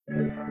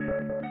All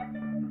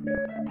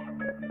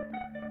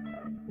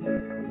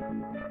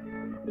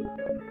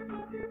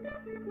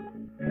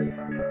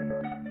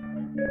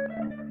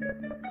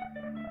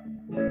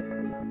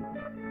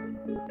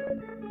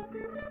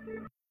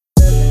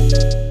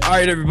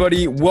right,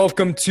 everybody,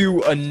 welcome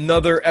to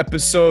another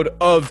episode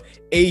of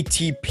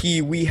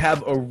ATP. We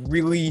have a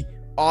really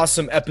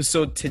awesome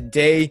episode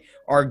today.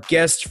 Our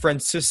guest,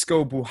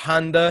 Francisco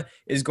Bujanda,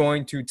 is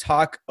going to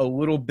talk a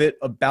little bit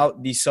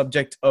about the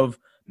subject of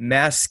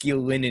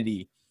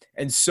masculinity.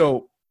 And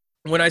so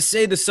when I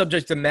say the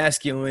subject of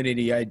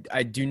masculinity,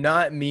 I do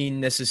not mean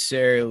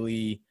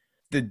necessarily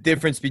the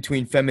difference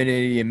between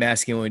femininity and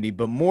masculinity,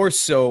 but more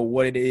so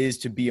what it is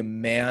to be a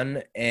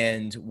man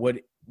and what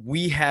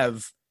we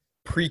have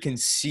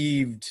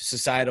preconceived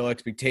societal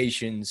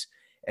expectations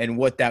and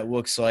what that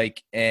looks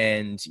like.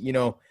 And,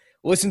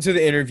 listen to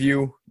the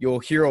interview. You'll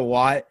hear a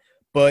lot.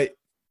 But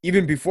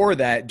even before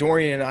that,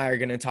 Dorian and I are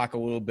going to talk a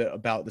little bit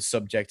about the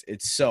subject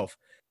itself.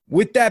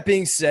 With that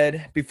being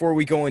said, before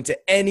we go into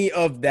any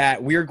of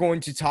that, we're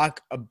going to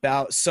talk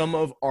about some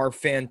of our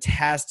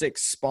fantastic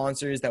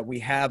sponsors that we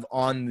have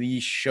on the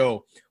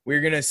show.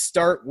 We're going to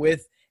start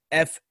with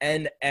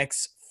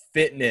FNX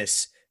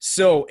Fitness.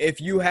 So if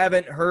you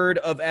haven't heard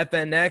of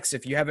FNX,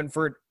 if you haven't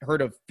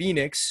heard of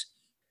Phoenix,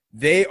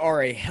 they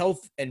are a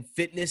health and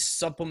fitness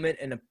supplement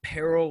and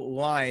apparel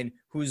line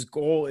whose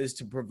goal is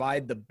to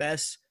provide the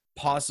best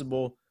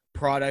possible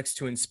products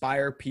to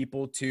inspire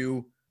people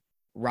to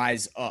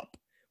rise up.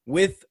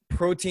 With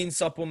protein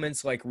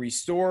supplements like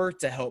Restore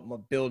to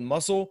help build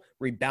muscle,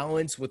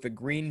 Rebalance with a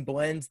green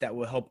blend that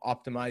will help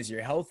optimize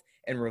your health,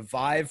 and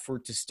Revive for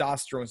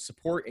testosterone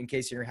support in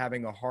case you're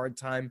having a hard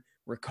time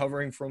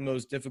recovering from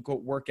those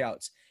difficult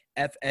workouts.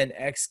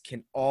 FNX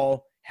can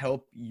all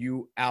help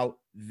you out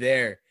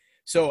there.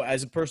 So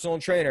as a personal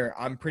trainer,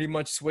 I'm pretty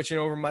much switching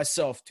over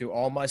myself to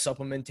all my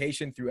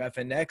supplementation through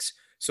FNX.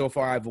 So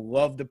far, I've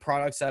loved the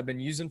products I've been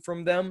using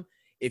from them.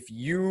 If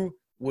you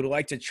would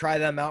like to try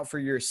them out for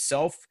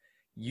yourself,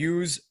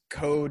 use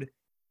code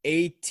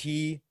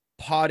ATPodcast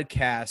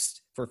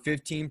for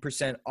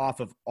 15% off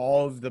of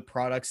all of the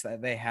products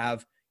that they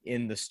have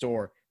in the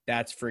store.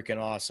 That's freaking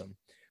awesome.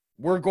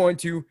 We're going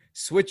to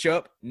switch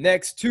up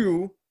next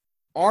to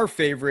our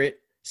favorite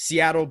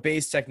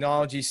Seattle-based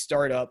technology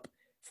startup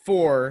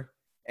for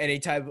any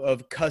type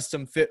of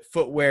custom fit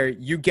footwear.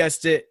 You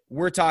guessed it.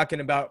 We're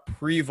talking about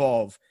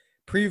Prevolve.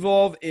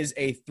 Prevolve is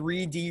a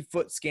 3D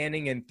foot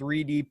scanning and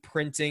 3D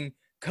printing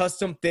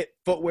custom fit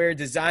footwear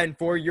designed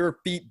for your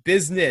feet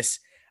business.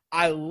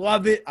 I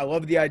love it. I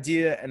love the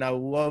idea, and I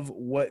love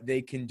what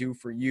they can do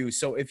for you.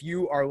 So if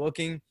you are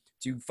looking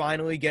to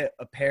finally get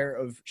a pair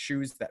of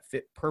shoes that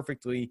fit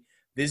perfectly,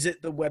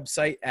 visit the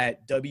website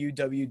at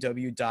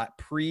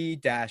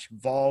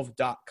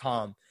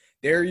www.pre-volve.com.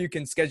 There you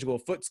can schedule a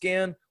foot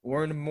scan,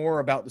 learn more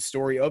about the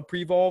story of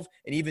Prevolve,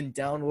 and even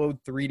download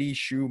 3D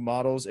shoe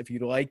models if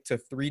you'd like to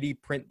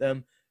 3D print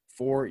them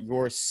for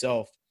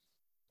yourself.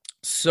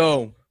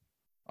 So,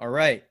 all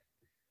right,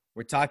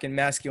 we're talking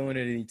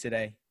masculinity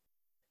today.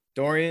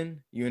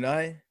 Dorian, you and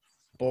I,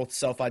 both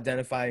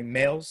self-identifying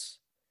males.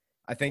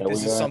 I think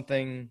this is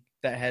something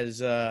that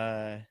has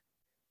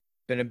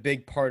been a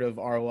big part of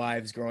our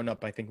lives growing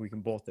up. I think we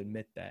can both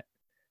admit that.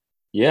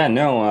 Yeah,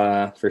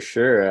 no, for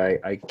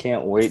sure. I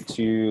can't wait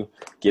to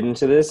get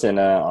into this. And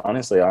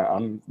honestly,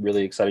 I'm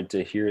really excited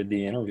to hear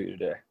the interview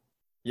today.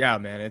 Yeah,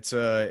 man, it's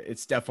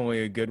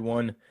definitely a good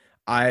one.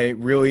 I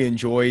really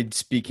enjoyed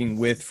speaking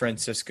with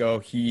Francisco.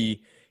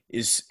 He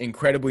is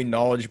incredibly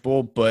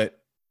knowledgeable, but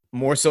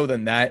more so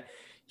than that,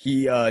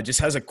 he just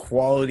has a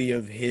quality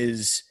of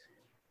his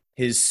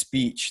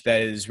speech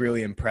that is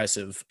really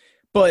impressive.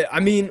 But I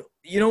mean,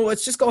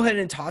 let's just go ahead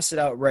and toss it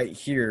out right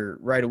here,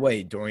 right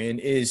away, Dorian,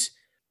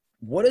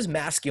 what does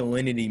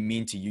masculinity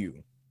mean to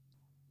you?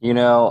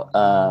 You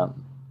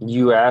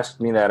asked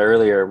me that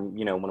earlier,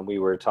 when we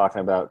were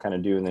talking about kind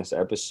of doing this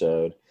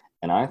episode,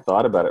 and I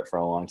thought about it for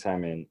a long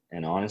time.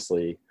 And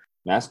honestly,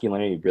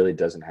 masculinity really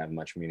doesn't have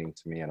much meaning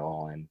to me at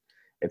all. And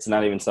it's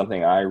not even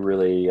something I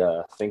really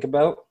think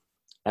about.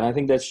 And I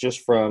think that's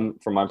just from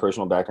my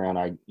personal background.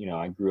 I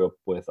grew up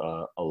with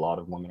a lot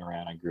of women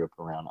around. I grew up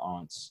around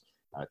aunts,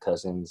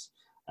 cousins.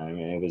 I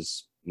mean, it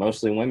was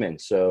mostly women.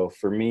 So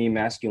for me,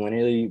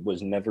 masculinity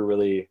was never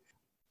really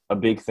a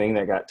big thing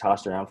that got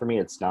tossed around for me.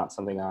 It's not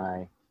something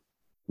I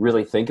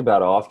really think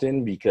about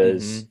often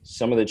because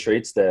some of the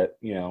traits that,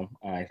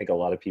 I think a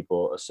lot of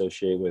people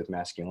associate with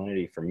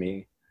masculinity, for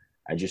me,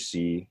 I just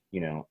see,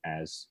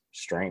 as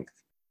strength.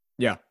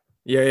 Yeah.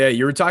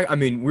 You were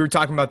talking, we were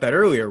talking about that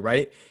earlier,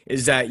 right?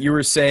 Is that you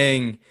were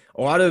saying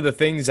a lot of the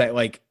things that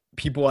like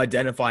people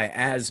identify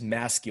as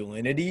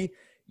masculinity,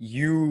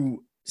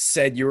 you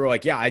said you were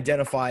like, yeah,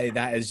 identify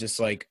that as just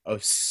like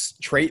a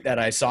trait that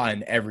I saw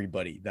in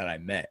everybody that I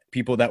met,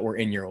 people that were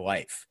in your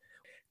life.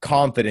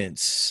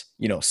 Confidence,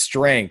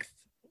 strength,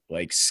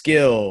 like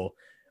skill,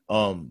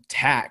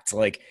 tact,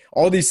 like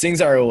all these things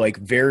are like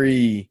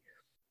very,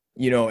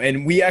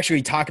 and we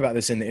actually talk about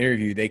this in the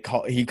interview.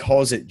 He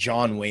calls it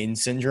John Wayne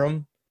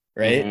syndrome.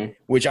 right? Mm-hmm.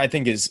 Which I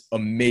think is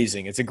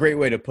amazing. It's a great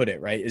way to put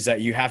it, right? Is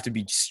that you have to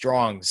be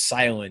strong,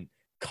 silent,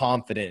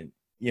 confident,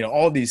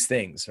 all these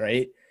things,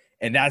 right?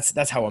 And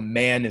that's how a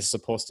man is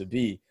supposed to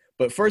be.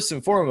 But first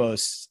and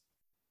foremost,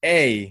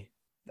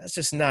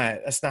 that's not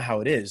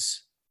how it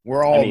is.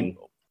 We're I all mean,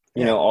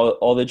 yeah.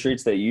 all the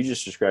traits that you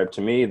just described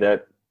to me,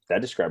 that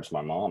describes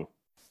my mom.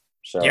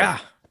 So Yeah,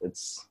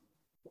 it's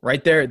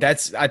right there.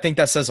 I think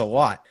that says a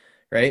lot,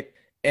 right?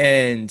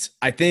 And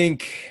I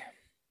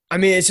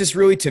mean, it's just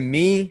really, to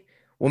me,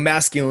 what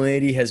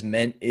masculinity has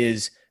meant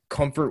is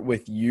comfort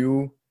with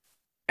you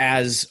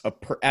as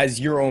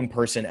your own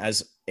person,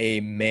 as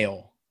a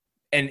male,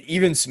 and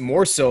even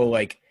more so,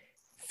 like,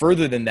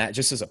 further than that,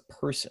 just as a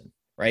person,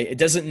 right? It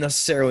doesn't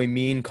necessarily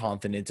mean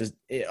confidence,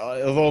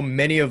 although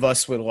many of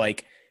us would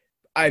like.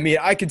 I mean,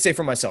 I could say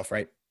for myself,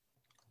 right?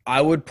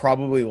 I would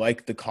probably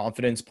like the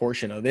confidence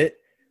portion of it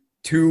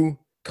to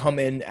come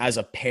in as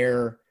a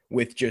pair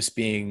with just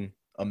being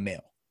a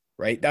male,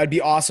 right? That would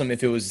be awesome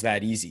if it was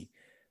that easy,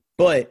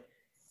 but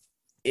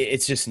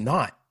it's just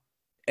not.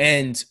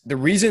 And the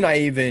reason I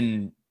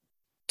even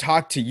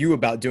talked to you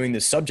about doing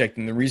this subject,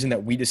 and the reason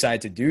that we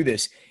decided to do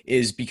this,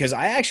 is because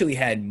I actually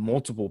had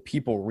multiple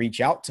people reach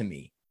out to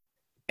me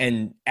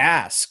and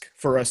ask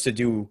for us to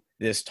do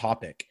this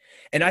topic.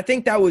 And I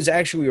think that was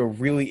actually a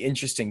really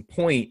interesting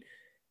point,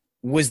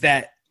 was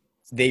that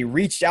they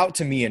reached out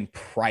to me in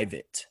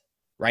private,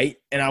 right?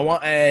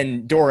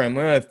 And Dora, I'm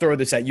going to throw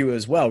this at you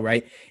as well,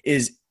 right?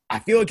 Is I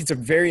feel like it's a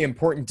very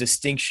important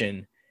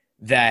distinction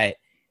that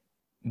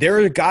there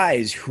are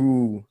guys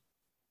who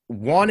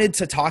wanted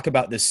to talk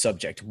about this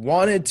subject,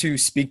 wanted to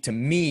speak to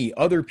me,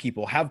 other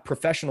people, have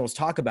professionals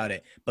talk about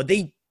it, but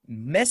they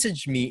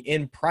messaged me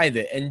in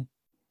private. And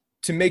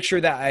to make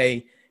sure that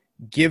I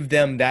give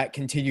them that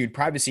continued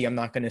privacy, I'm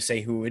not going to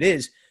say who it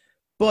is,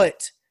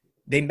 but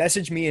they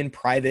messaged me in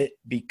private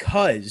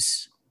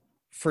because,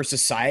 for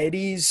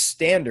society's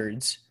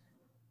standards,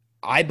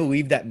 I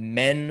believe that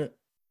men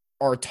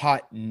are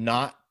taught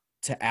not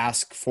to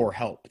ask for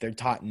help. They're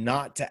taught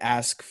not to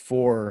ask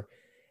for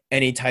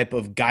any type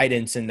of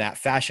guidance in that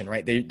fashion,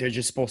 right? They're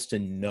just supposed to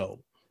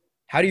know.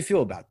 How do you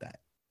feel about that?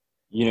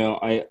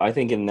 I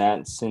think in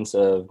that sense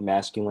of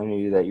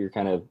masculinity that you're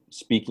kind of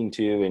speaking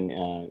to,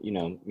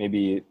 and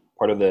maybe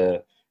part of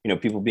the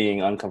people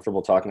being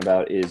uncomfortable talking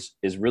about is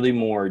really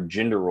more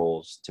gender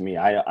roles to me.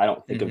 I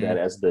don't think of Mm-hmm. that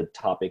as the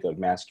topic of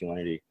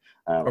masculinity.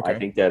 I Okay.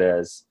 think that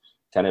as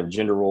kind of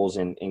gender roles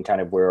in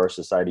kind of where our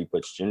society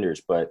puts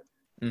genders. But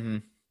Mm-hmm.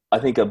 I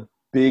think a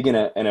big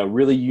and a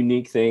really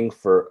unique thing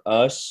for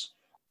us,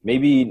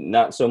 maybe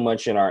not so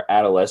much in our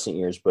adolescent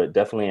years, but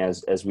definitely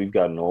as we've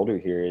gotten older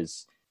here,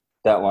 is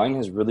that line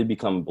has really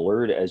become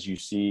blurred. As you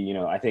see,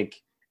 I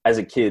think as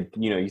a kid,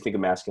 you think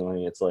of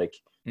masculinity, it's like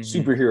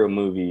Mm-hmm. superhero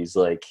movies,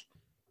 like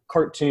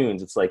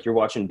cartoons. It's like you're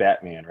watching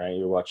Batman, right?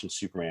 You're watching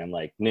Superman,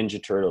 like Ninja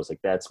Turtles,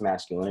 like that's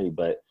masculinity.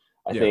 But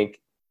I Yeah.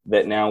 think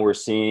that now we're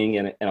seeing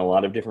in a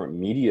lot of different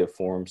media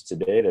forms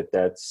today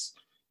that's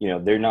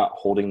they're not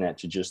holding that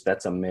to just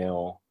that's a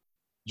male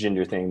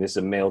gender thing. This is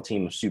a male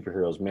team of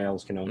superheroes.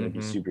 Males can only be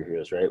Mm-hmm.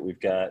 superheroes, right?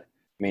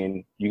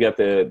 You got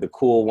the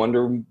cool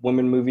Wonder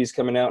Woman movies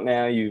coming out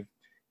now. You've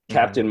Mm-hmm.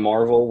 Captain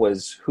Marvel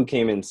was who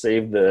came and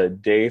saved the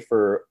day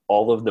for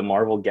all of the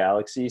Marvel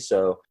galaxy.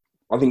 So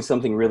I think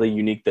something really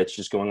unique that's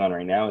just going on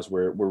right now is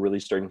we're really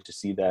starting to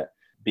see that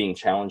being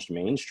challenged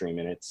mainstream,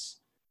 and it's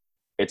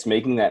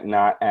making that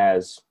not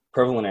as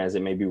prevalent as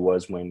it maybe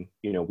was when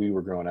we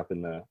were growing up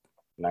in the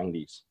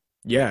 90s.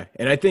 Yeah,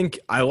 and I think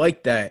I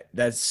like that.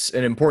 That's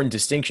an important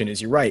distinction.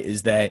 Is you're right.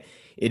 Is that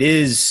it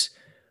is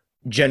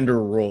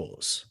gender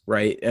roles,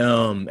 right?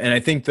 And I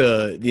think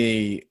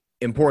the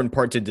important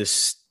part to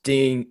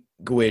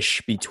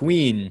distinguish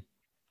between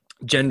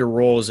gender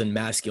roles and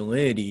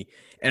masculinity,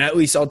 and at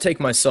least I'll take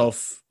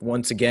myself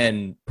once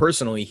again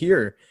personally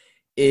here,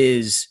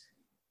 is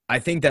I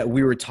think that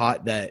we were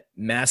taught that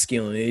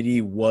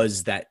masculinity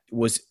was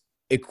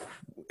equ-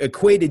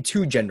 equated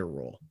to gender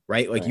role,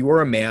 right? Like, Right. you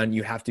are a man,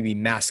 you have to be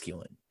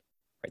masculine,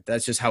 right?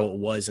 That's just how it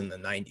was in the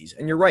 90s.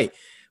 And you're right.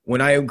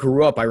 When I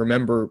grew up, I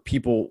remember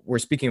people were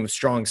speaking of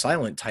strong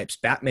silent types.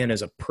 Batman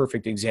is a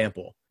perfect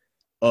example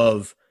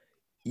of,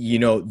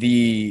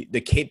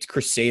 the caped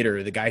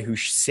crusader, the guy who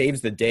saves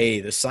the day,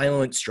 the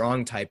silent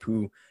strong type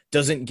who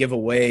doesn't give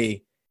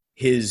away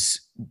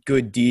his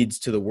good deeds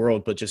to the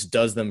world, but just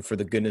does them for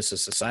the goodness of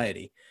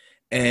society.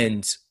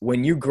 And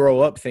when you grow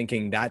up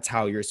thinking that's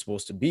how you're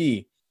supposed to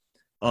be,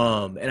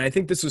 and I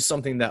think this was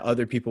something that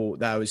other people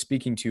that I was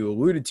speaking to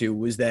alluded to,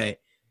 was that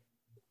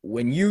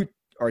when you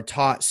are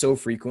taught so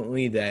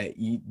frequently that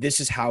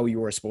this is how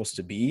you are supposed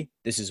to be,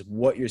 this is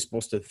what you're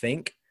supposed to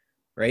think,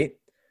 right?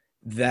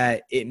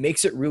 That it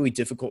makes it really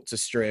difficult to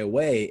stray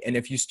away. And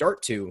if you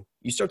start to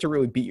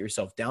really beat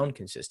yourself down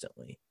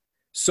consistently.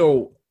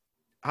 So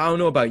I don't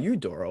know about you,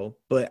 Doro,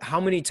 but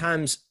how many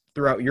times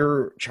throughout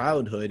your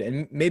childhood,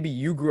 and maybe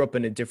you grew up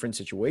in a different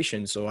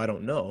situation, so I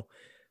don't know,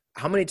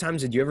 how many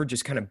times did you ever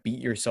just kind of beat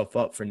yourself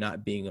up for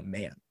not being a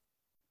man?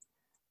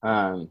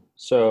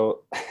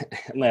 So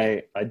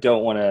I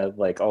don't want to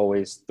like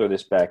always throw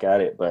this back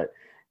at it, but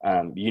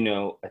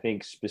I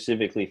think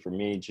specifically for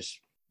me, just,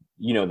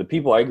 the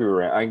people I grew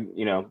around,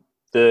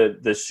 the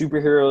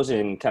superheroes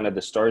and kind of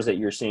the stars that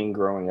you're seeing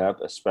growing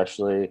up,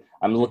 especially,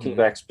 I'm looking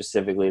Mm-hmm. back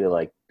specifically to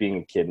like being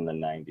a kid in the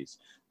 90s.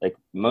 Like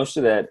most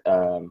of that,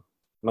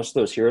 most of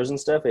those heroes and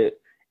stuff,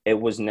 it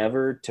was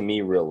never to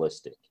me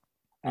realistic.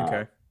 Um,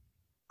 Okay.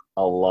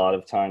 a lot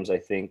of times I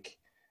think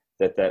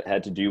that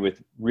had to do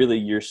with really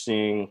you're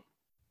seeing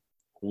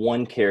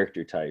one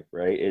character type,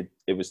 right?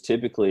 It was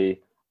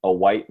typically a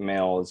white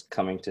male is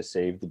coming to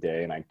save the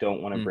day, and I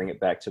don't want to bring Mm. it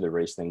back to the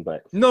race thing,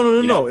 but No, no,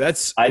 no, you know, no.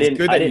 That's I it's didn't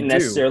good I that you didn't do.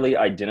 necessarily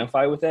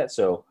identify with that,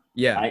 so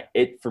Yeah.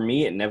 for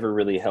me it never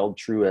really held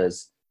true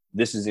as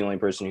this is the only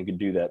person who could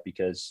do that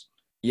because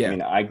I Yeah.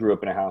 mean, I grew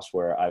up in a house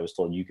where I was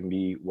told you can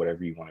be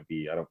whatever you want to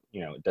be. I don't,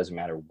 it doesn't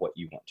matter what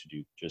you want to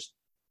do. Just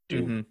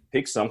do Mm-hmm.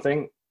 pick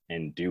something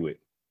and do it.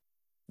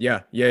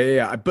 Yeah. Yeah. Yeah.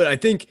 Yeah. But I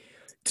think,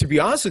 to be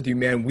honest with you,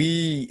 man,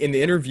 we in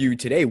the interview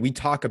today we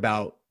talk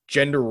about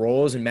gender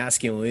roles and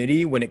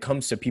masculinity when it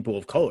comes to people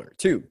of color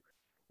too,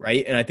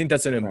 right? And I think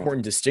that's an Right.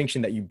 important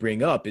distinction that you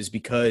bring up, is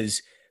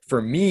because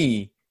for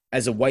me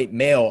as a white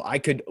male, I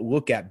could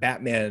look at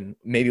Batman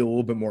maybe a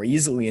little bit more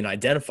easily and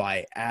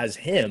identify as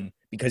him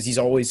because he's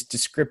always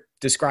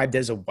described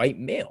as a white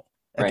male.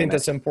 I Right. think And I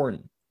that's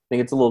important.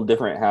 think it's a little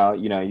different how,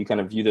 you kind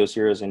of view those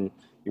heroes and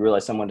you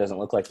realize someone doesn't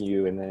look like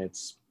you. And then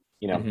it's,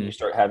 you Hmm.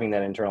 start having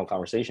that internal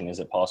conversation. Is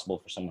it possible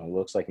for someone who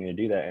looks like me to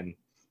do that? And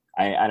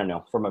I don't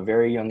know, from a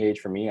very young age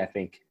for me, I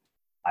think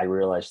I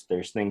realized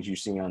there's things you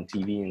see on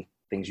TV and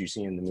things you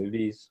see in the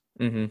movies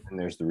Hmm. and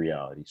there's the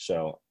reality.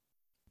 So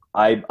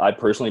I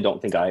personally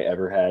don't think I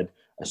ever had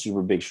a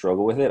super big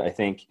struggle with it. I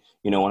think,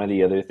 one of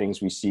the other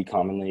things we see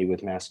commonly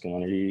with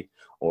masculinity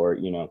or,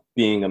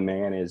 being a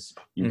man is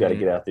you've got to Hmm.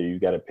 get out there,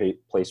 you've got to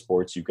play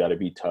sports, you've got to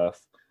be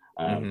tough.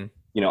 Um,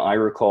 Hmm. I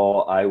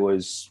recall I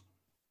was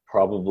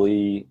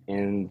probably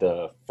in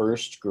the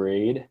first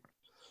grade.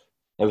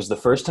 It was the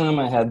first time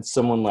I had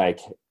someone like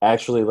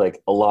actually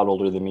like a lot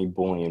older than me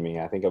bullying me.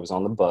 I think I was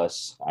on the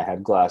bus. I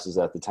had glasses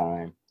at the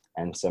time,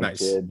 and some Nice.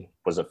 kid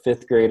was a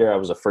fifth grader. I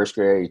was a first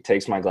grader. He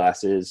takes my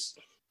glasses,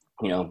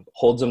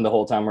 holds them the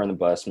whole time we're on the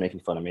bus, making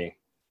fun of me.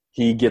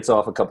 He gets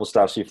off a couple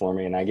stops before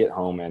me, and I get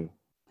home and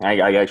I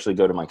actually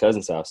go to my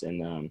cousin's house, and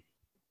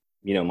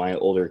my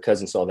older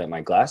cousin saw that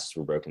my glasses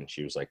were broken.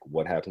 She was like,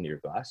 "What happened to your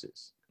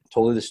glasses?" I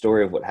told her the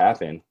story of what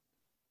happened,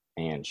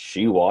 and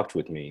she walked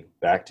with me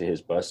back to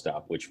his bus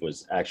stop, which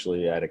was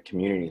actually at a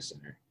community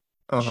center.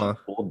 She Uh-huh.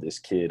 pulled this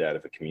kid out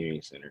of a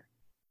community center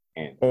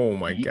and Oh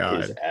my beat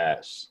his God.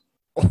 ass.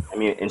 I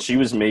mean, and she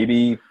was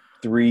maybe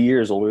 3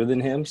 years older than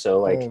him. So,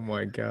 Oh like,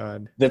 my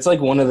God. that's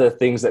like one of the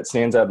things that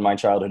stands out in my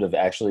childhood of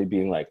actually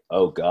being like,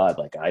 oh God,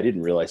 like, I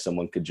didn't realize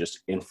someone could just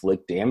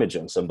inflict damage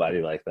on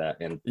somebody like that.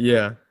 And,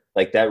 Yeah.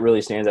 like, that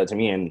really stands out to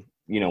me. And,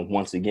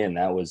 once again,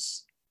 that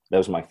was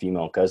my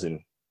female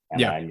cousin. And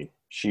Yeah. I mean,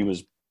 she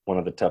was one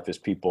of the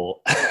toughest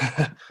people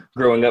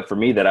growing up for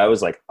me that I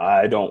was like,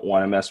 I don't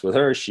want to mess with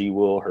her. She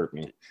will hurt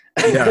me.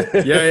 Yeah.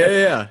 Yeah. Yeah.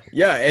 Yeah.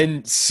 Yeah.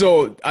 And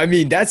so, I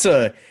mean, that's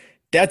a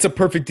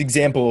perfect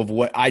example of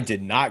what I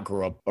did not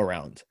grow up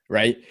around,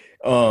 right?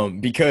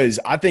 Because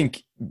I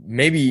think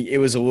maybe it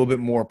was a little bit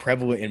more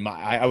prevalent in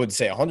I would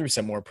say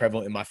 100% more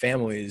prevalent in my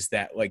family is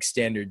that like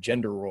standard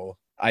gender role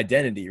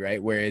identity,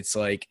 right? Where it's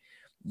like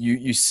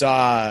you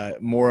saw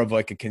more of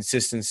like a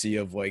consistency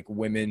of like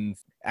women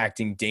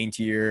acting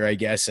daintier, I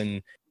guess.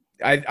 And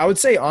I would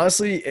say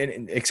honestly,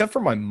 and except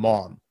for my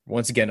mom,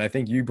 once again, I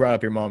think you brought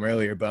up your mom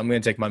earlier, but I'm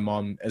going to take my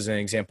mom as an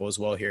example as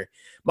well here.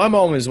 My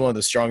mom is one of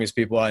the strongest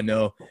people I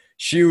know.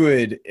 She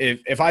would,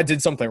 if I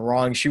did something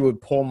wrong, she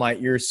would pull my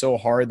ear so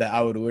hard that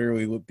I would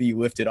literally be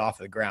lifted off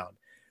the ground.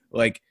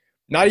 Like,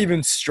 not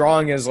even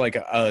strong as like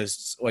a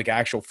like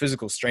actual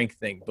physical strength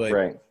thing, but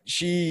Right.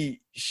 she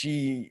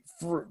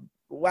for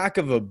lack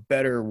of a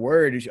better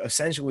word,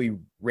 essentially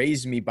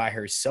raised me by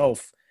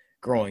herself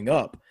growing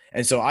up.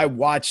 And so I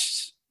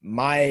watched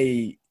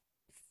my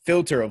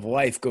filter of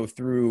life go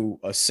through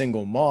a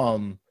single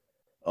mom,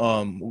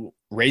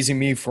 raising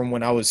me from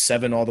when I was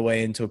 7 all the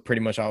way into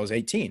pretty much I was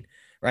 18,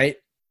 right?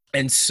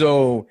 And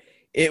so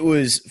it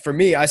was for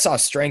me, I saw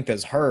strength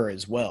as her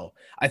as well.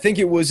 I think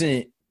it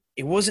wasn't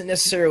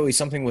necessarily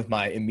something with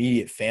my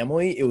immediate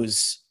family. It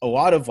was a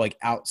lot of like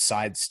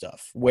outside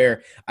stuff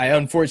where I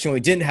unfortunately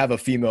didn't have a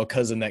female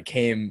cousin that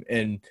came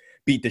and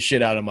beat the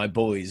shit out of my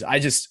bullies. I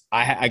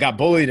got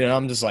bullied and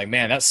I'm just like,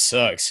 man, that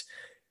sucks.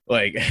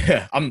 Like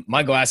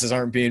my glasses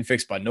aren't being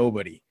fixed by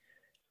nobody.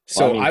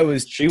 Well, I So I mean,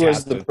 was she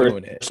was tasked the with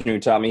doing it. person who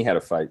taught me how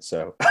to fight.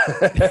 So,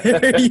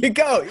 There you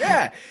go.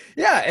 Yeah.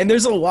 Yeah. And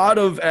there's a lot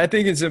of, I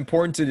think it's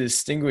important to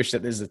distinguish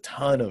that there's a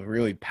ton of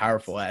really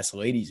powerful ass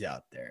ladies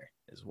out there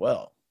as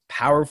well.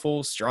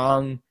 Powerful,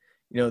 strong,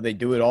 they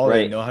do it all.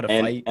 They right. know how to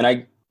And, fight. and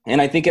I, and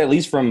I think at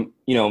least from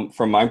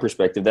my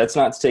perspective, that's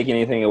not to take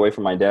anything away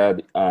from my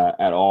dad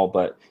at all.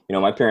 But,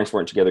 my parents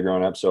weren't together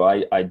growing up. So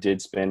I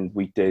did spend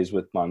weekdays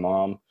with my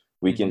mom,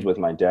 weekends Hmm. with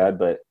my dad.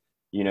 But,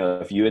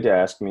 if you had to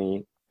ask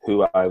me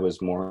who I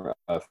was more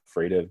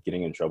afraid of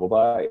getting in trouble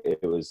by,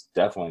 it was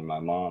definitely my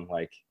mom.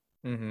 Like,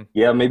 Mm-hmm.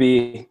 Yeah,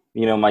 maybe,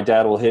 my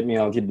dad will hit me,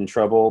 I'll get in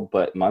trouble,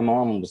 but my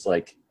mom was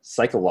like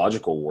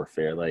psychological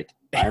warfare. Like,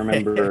 I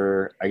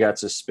remember I got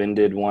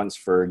suspended once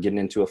for getting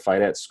into a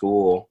fight at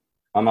school.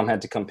 My mom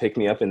had to come pick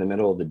me up in the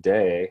middle of the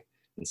day.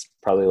 It's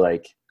probably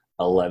like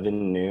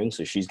 11 noon,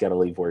 so she's got to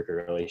leave work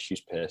early.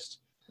 She's pissed.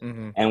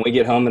 Mm-hmm. And we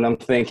get home and I'm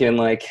thinking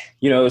like,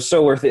 it was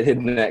so worth it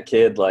hitting that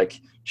kid. Like,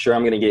 sure,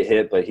 I'm going to get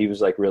hit, but he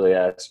was like really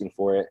asking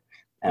for it.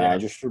 And Yeah. I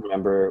just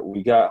remember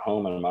we got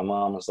home and my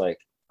mom was like,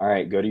 all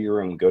right, go to your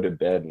room, go to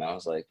bed. And I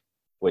was like,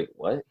 wait,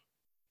 what?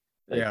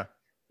 Like, Yeah.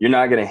 you're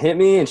not going to hit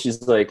me? And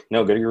she's like,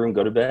 no, go to your room,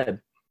 go to bed.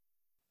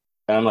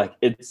 And I'm like,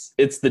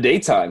 it's the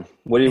daytime.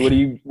 What do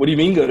you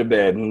mean go to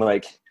bed? And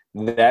like,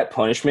 that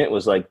punishment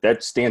was like,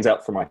 that stands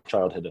out for my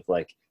childhood of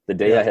like the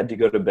day I had to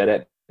go to bed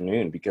at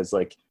noon, because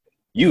like,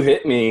 you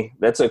hit me,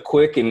 that's a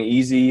quick and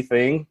easy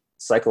thing.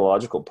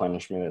 Psychological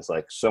punishment is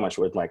like so much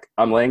worse. Like,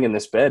 I'm laying in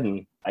this bed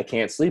and I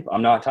can't sleep.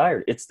 I'm not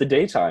tired. It's the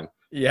daytime.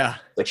 Yeah.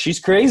 Like, she's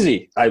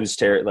crazy. I was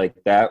terrified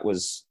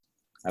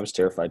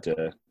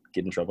to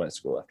get in trouble at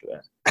school after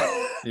that.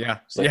 Yeah.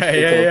 Like,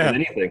 Yeah.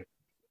 anything.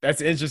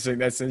 That's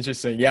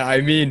interesting. Yeah.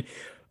 I mean,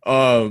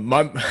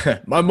 my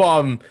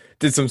mom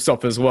did some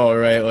stuff as well,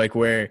 right? Like,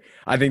 where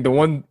I think the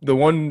one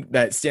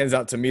that stands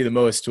out to me the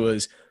most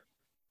was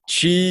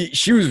she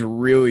was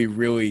really,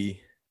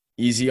 really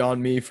easy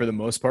on me for the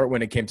most part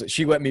when it came to,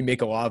 she let me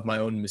make a lot of my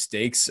own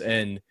mistakes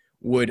and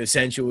would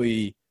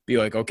essentially be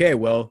like, okay,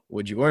 well,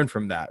 what'd you learn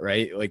from that?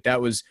 Right. Like,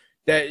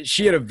 that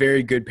she had a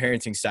very good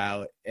parenting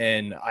style,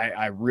 and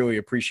I really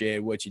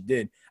appreciated what she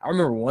did. I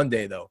remember one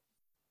day though,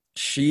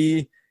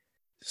 she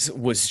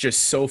was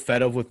just so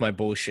fed up with my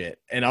bullshit,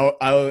 and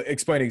I'll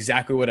explain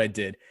exactly what I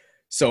did.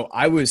 So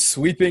I was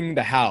sweeping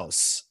the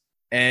house,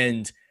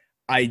 and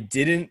I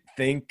didn't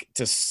think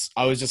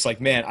I was just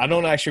like, man, I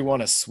don't actually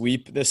want to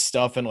sweep this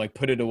stuff and like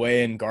put it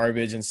away in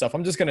garbage and stuff.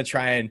 I'm just going to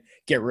try and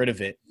get rid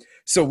of it.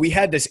 So we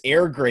had this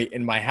air grate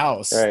in my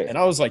house, right, and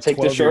I was like, take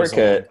 12 the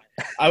shortcut.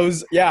 I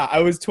was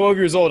 12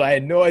 years old. I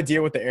had no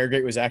idea what the air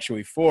grate was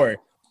actually for.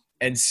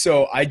 And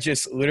so I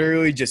just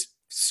literally just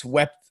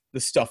swept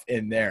the stuff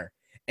in there.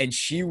 And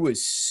she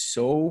was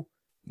so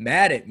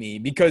mad at me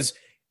because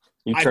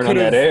you turn on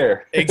that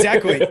air.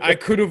 Exactly. I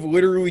could have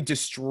literally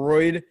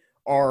destroyed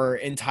our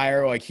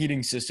entire like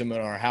heating system in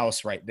our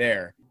house right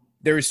there.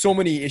 There were so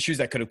many issues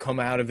that could have come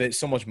out of it,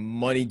 so much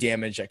money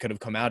damage that could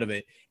have come out of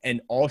it.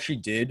 And all she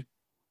did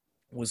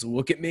was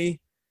look at me,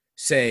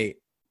 say,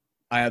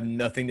 I have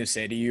nothing to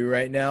say to you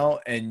right now,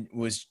 and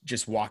was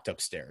just walked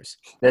upstairs.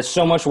 That's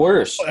so much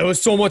worse. It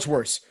was so much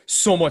worse.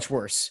 So much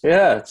worse.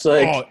 Yeah, it's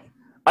like,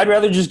 I'd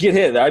rather just get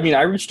hit. I mean,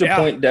 I reached a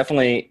point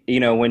definitely,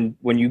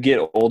 when you get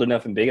old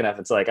enough and big enough,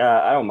 it's like,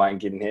 I don't mind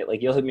getting hit.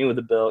 Like, you'll hit me with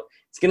a belt.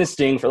 It's going to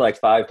sting for like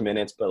 5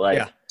 minutes, but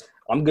like,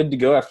 I'm good to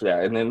go after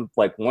that. And then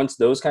like, once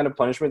those kind of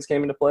punishments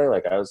came into play,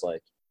 like, I was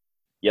like,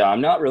 yeah,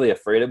 I'm not really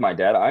afraid of my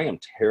dad. I am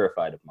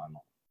terrified of my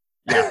mom.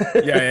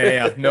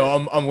 Yeah.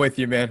 No, I'm with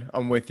you, man.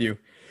 I'm with you.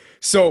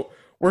 So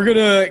we're going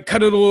to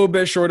cut it a little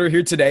bit shorter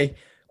here today.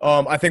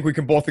 I think we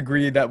can both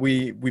agree that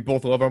we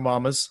both love our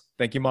mamas.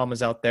 Thank you,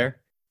 mamas out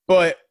there.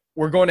 But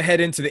we're going to head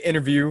into the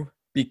interview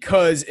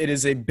because it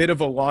is a bit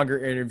of a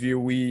longer interview.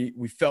 We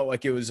felt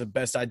like it was the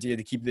best idea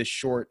to keep this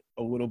short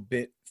a little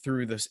bit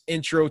through this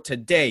intro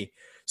today.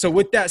 So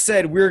with that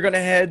said, we're going to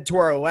head to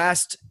our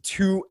last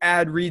 2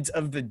 ad reads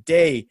of the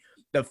day.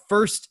 The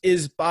first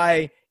is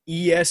by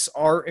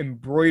ESR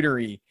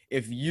Embroidery.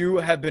 If you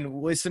have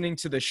been listening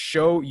to the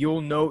show,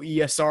 you'll know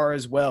ESR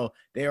as well.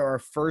 They are our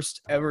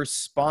first ever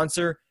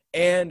sponsor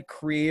and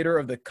creator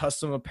of the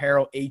custom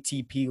apparel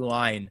ATP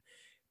line.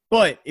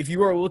 But if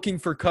you are looking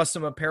for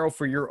custom apparel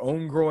for your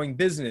own growing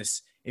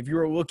business, if you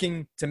are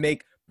looking to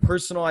make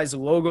personalized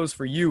logos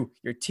for you,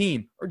 your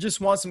team, or just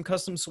want some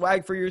custom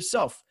swag for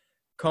yourself,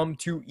 come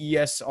to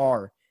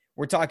ESR.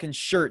 We're talking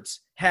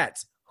shirts,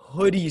 hats,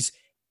 hoodies,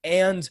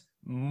 and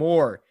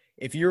more.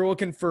 If you're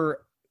looking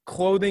for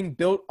clothing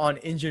built on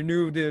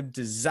ingenuitive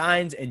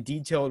designs and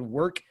detailed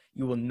work,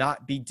 you will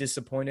not be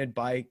disappointed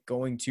by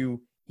going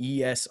to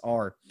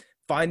ESR.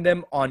 Find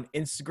them on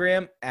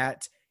Instagram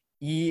at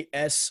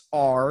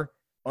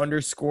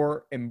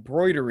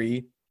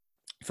ESR_embroidery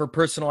for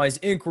personalized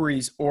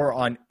inquiries, or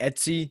on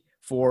Etsy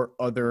for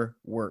other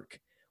work.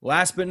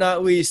 Last but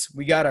not least,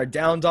 we got our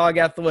Down Dog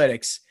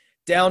Athletics.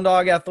 Down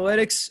Dog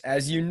Athletics,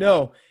 as you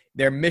know,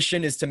 their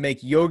mission is to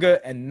make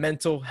yoga and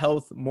mental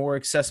health more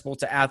accessible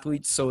to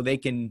athletes so they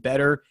can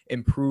better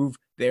improve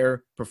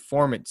their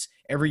performance.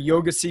 Every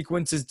yoga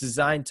sequence is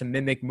designed to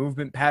mimic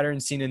movement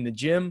patterns seen in the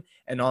gym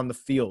and on the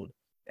field.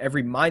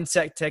 Every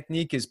mindset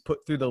technique is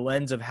put through the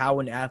lens of how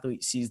an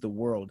athlete sees the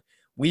world.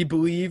 We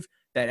believe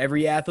that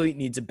every athlete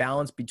needs a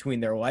balance between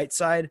their light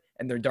side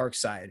and their dark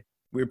side.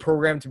 We're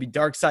programmed to be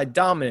dark side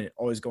dominant,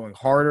 always going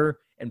harder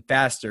and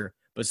faster.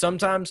 But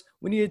sometimes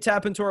we need to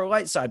tap into our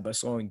light side by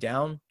slowing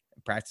down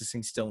and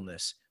practicing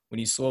stillness. When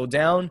you slow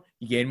down,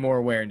 you gain more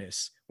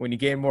awareness. When you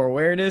gain more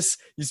awareness,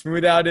 you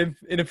smooth out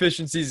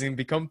inefficiencies and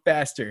become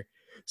faster.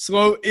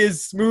 Slow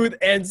is smooth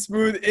and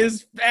smooth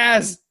is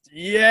fast.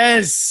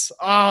 Yes.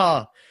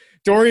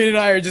 Dorian and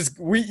I are just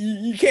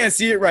you can't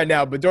see it right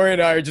now, but Dorian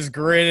and I are just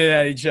grinning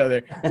at each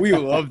other. We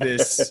love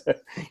this.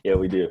 Yeah,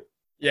 we do.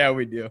 Yeah,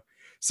 we do.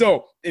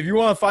 So if you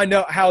want to find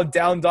out how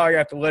Down Dog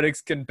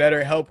Athletics can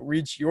better help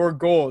reach your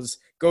goals,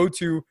 go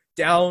to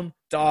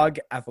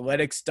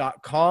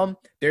downdogathletics.com.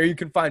 There you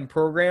can find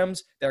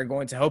programs that are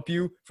going to help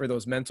you for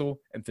those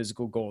mental and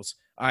physical goals.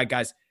 All right,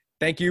 guys,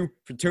 thank you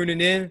for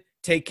tuning in.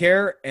 Take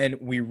care, and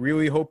we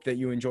really hope that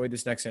you enjoyed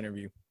this next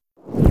interview.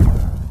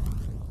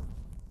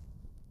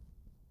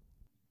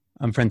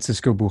 I'm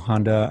Francisco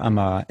Bujanda. I'm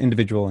an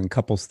individual and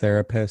couples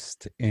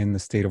therapist in the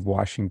state of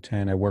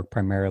Washington. I work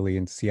primarily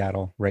in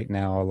Seattle right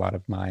now. A lot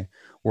of my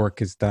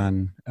work is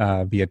done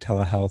via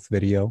telehealth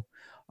video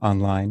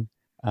online,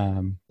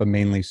 but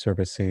mainly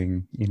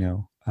servicing,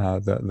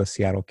 the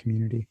Seattle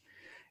community.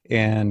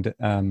 And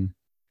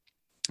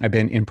I've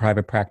been in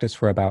private practice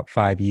for about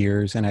 5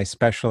 years, and I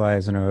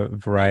specialize in a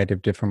variety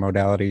of different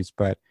modalities,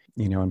 but,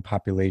 in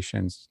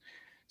populations.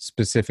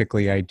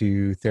 Specifically, I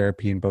do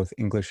therapy in both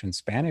English and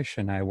Spanish,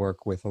 and I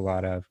work with a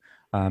lot of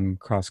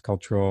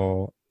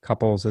cross-cultural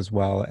couples as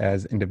well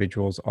as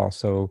individuals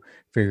also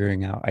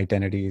figuring out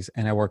identities.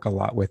 And I work a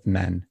lot with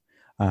men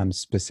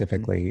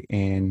specifically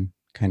in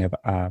kind of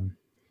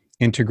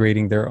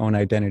integrating their own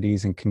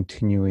identities and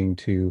continuing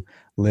to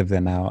live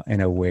them out in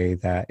a way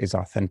that is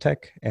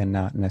authentic and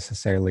not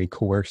necessarily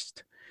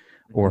coerced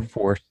or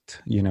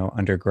forced,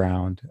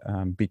 underground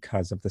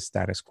because of the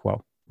status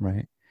quo,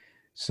 right?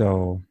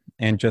 So,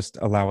 and just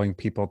allowing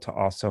people to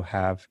also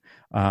have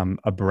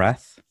a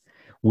breath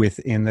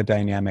within the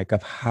dynamic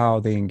of how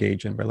they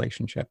engage in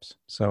relationships.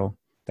 So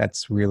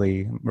that's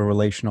really a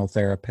relational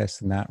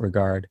therapist in that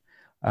regard.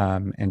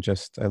 And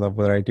just, I love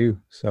what I do.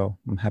 So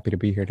I'm happy to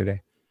be here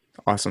today.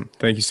 Awesome.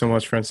 Thank you so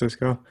much,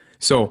 Francisco.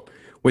 So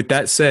with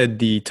that said,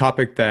 the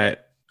topic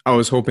that I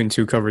was hoping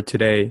to cover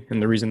today,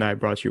 and the reason that I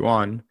brought you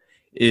on,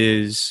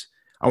 is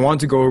I want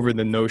to go over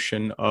the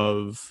notion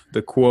of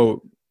the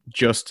quote,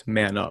 just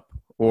man up,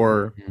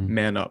 or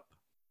man up,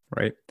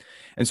 right?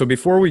 And so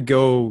before we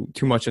go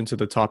too much into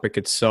the topic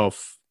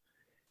itself,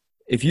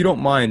 if you don't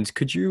mind,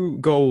 could you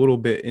go a little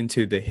bit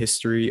into the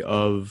history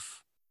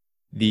of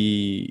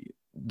the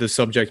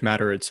subject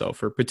matter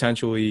itself, or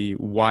potentially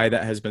why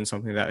that has been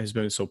something that has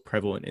been so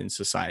prevalent in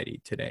society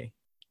today?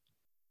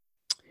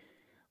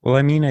 Well,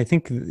 I mean, I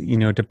think,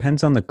 it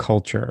depends on the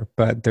culture,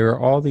 but there are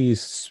all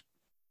these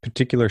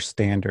particular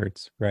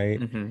standards, right?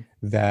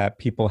 That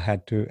people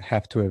have to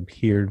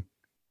adhere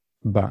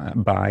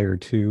by or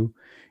to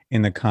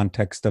in the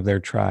context of their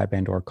tribe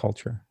and or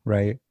culture,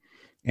 right?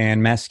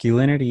 And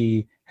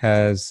masculinity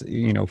has,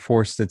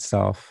 forced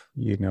itself,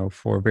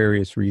 for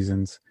various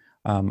reasons,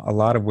 a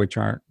lot of which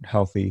aren't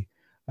healthy,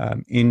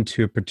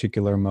 into a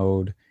particular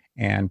mode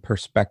and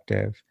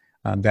perspective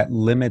that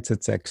limits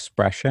its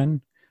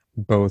expression,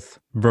 both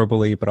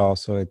verbally, but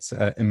also its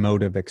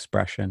emotive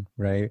expression,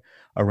 right?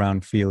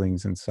 Around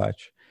feelings and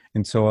such.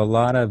 And so a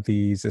lot of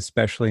these,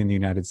 especially in the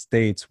United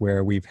States,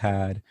 where we've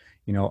had,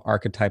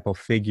 archetypal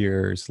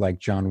figures like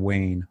John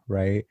Wayne,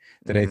 right?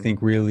 That I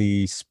think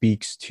really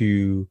speaks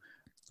to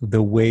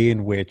the way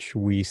in which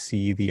we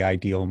see the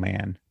ideal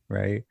man,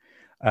 right?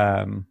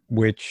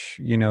 Which,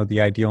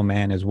 the ideal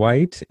man is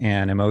white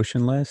and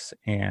emotionless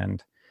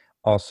and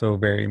also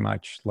very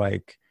much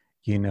like,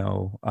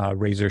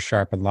 razor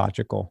sharp and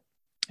logical.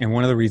 And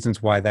one of the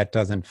reasons why that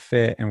doesn't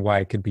fit and why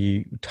it could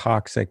be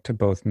toxic to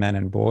both men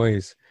and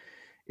boys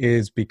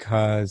is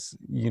because,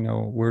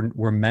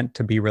 we're meant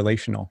to be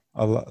relational.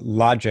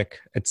 Logic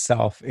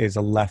itself is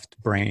a left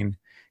brain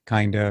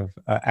kind of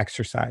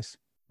exercise,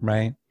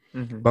 right?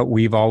 But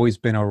we've always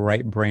been a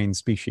right brain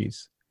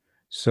species.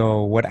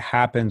 So what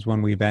happens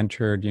when we've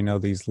entered,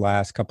 these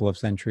last couple of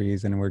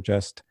centuries and we're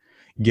just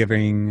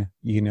giving,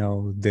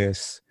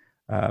 this,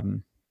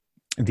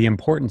 the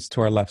importance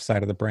to our left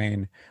side of the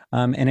brain.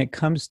 And it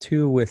comes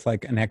to with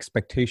like an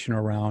expectation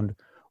around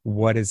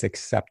what is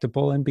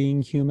acceptable in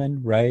being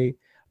human, right?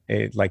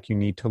 Like you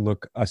need to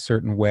look a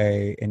certain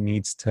way. It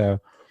needs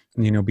to,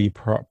 be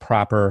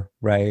proper,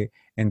 right?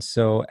 And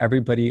so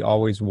everybody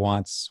always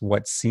wants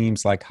what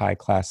seems like high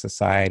class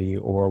society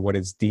or what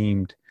is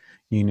deemed,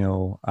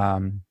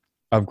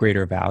 of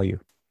greater value.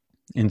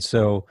 And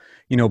so,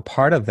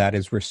 part of that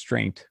is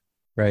restraint,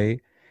 right?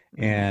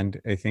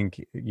 And I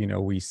think,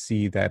 we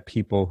see that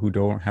people who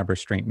don't have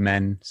restraint,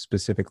 men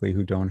specifically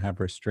who don't have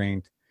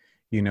restraint,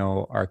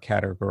 are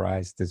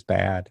categorized as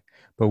bad.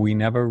 But we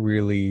never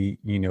really,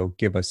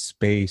 give a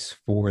space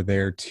for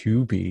there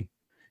to be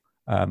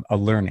a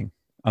learning,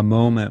 a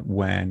moment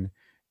when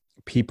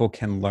people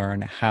can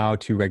learn how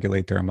to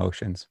regulate their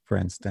emotions, for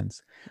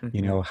instance,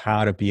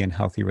 how to be in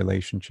healthy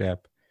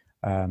relationship.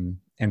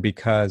 And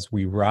because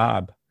we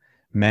rob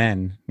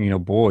men,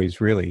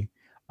 boys really,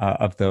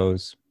 of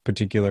those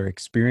particular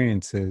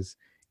experiences,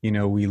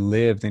 we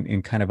lived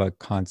in kind of a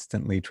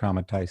constantly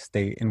traumatized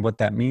state. And what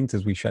that means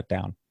is we shut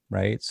down,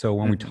 right? So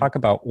when we talk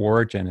about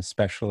origin,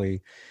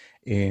 especially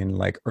in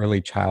like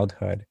early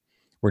childhood,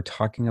 we're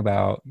talking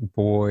about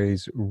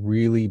boys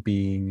really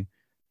being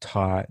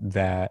taught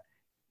that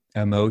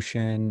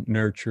emotion,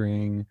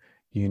 nurturing,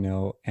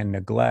 and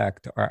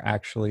neglect are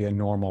actually a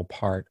normal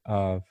part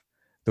of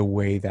the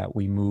way that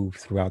we move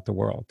throughout the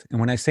world. And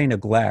when I say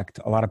neglect,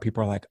 a lot of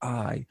people are like,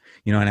 and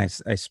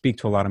I speak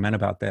to a lot of men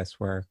about this,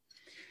 where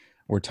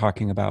we're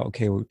talking about,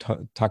 okay, we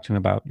talk to them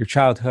about your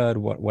childhood,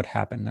 what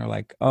happened. They're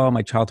like, oh,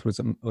 my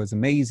childhood was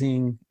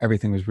amazing.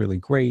 Everything was really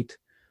great.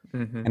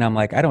 Mm-hmm. And I'm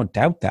like, I don't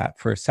doubt that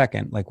for a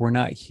second. Like, we're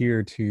not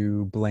here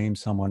to blame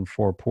someone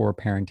for poor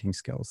parenting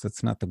skills.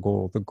 That's not the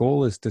goal. The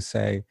goal is to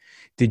say,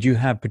 did you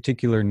have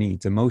particular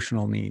needs,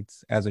 emotional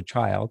needs as a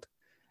child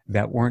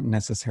that weren't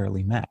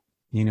necessarily met?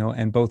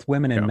 And both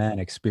women and men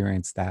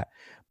experience that.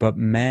 But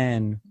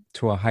men,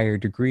 to a higher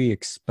degree,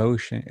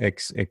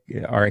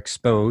 are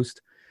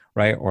exposed,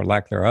 right, or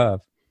lack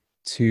thereof,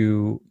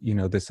 to,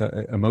 this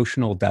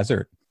emotional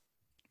desert,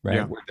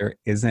 right, where there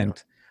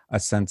isn't a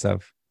sense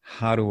of,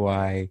 how do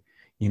I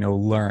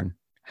learn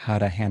how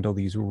to handle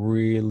these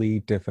really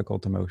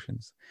difficult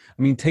emotions?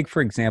 I mean, take,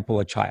 for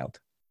example, a child.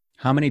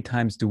 How many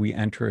times do we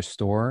enter a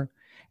store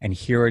and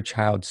hear a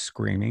child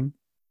screaming,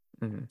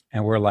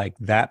 and we're like,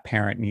 that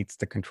parent needs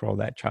to control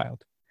that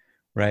child,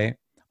 right?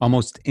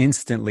 Almost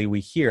instantly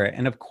we hear it.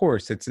 And of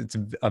course, it's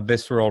a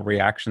visceral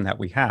reaction that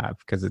we have,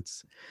 because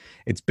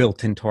it's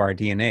built into our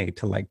DNA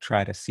to like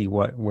try to see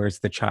where's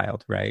the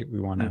child, right? We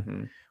want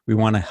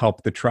to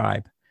help the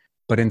tribe.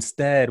 But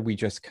instead, we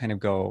just kind of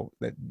go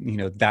that,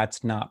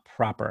 that's not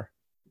proper.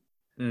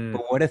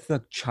 But what if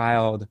the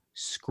child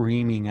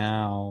screaming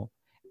out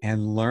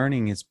and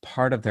learning is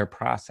part of their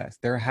process?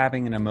 They're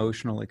having an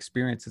emotional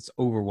experience that's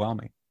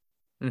overwhelming,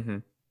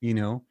 and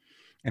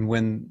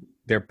when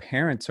their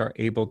parents are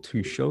able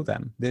to show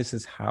them, this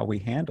is how we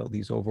handle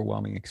these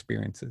overwhelming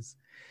experiences.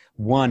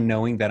 One,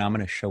 knowing that I'm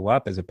going to show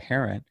up as a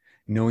parent,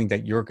 knowing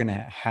that you're going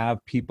to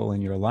have people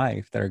in your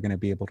life that are going to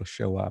be able to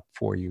show up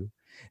for you.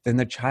 Then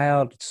the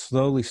child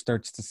slowly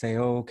starts to say,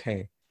 oh,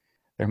 okay,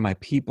 they're my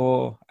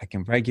people. I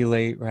can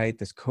regulate, right?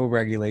 This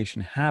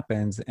co-regulation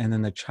happens. And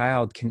then the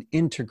child can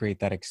integrate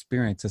that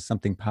experience as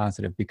something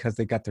positive because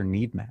they got their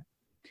need met.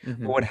 But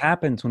what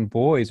happens when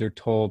boys are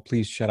told,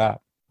 please shut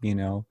up,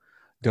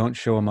 don't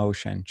show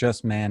emotion,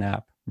 just man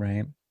up,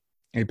 right?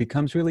 It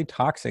becomes really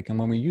toxic. And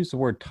when we use the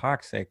word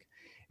toxic,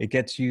 it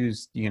gets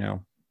used,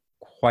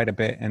 quite a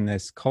bit in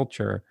this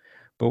culture.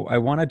 But I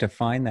want to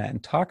define that.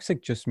 And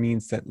toxic just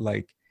means that,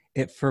 like,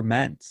 it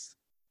ferments.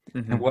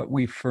 And what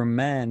we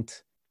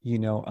ferment,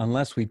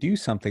 unless we do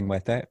something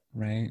with it,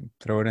 right?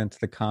 Throw it into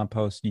the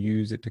compost,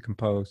 use it to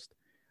compost,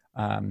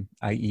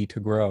 i.e. to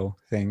grow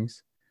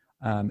things.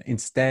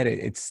 Instead,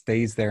 it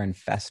stays there and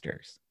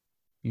festers,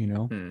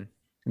 And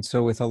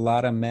so with a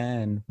lot of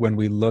men, when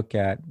we look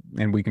at,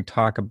 and we can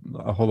talk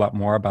a whole lot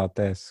more about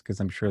this,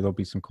 because I'm sure there'll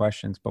be some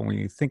questions, but when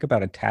you think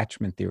about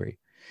attachment theory,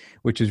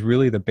 which is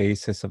really the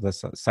basis of the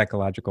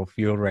psychological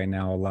field right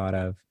now, a lot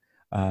of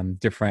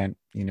different,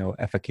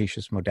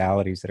 efficacious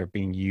modalities that are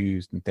being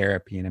used in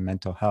therapy and in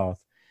mental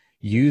health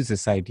use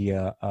this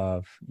idea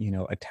of,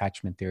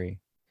 attachment theory.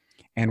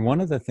 And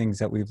one of the things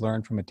that we've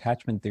learned from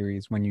attachment theory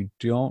is when you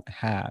don't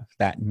have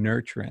that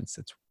nurturance,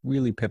 it's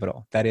really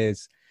pivotal. That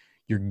is,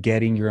 you're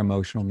getting your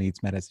emotional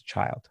needs met as a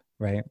child,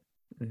 right?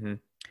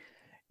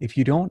 If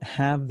you don't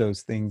have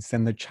those things,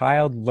 then the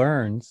child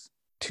learns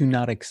to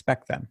not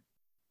expect them.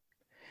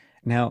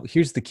 Now,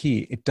 here's the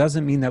key. It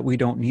doesn't mean that we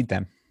don't need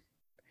them.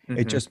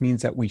 It just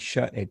means that we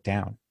shut it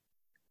down.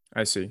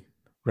 I see.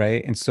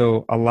 Right. And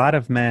so a lot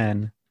of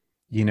men,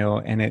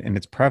 and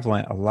it's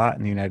prevalent a lot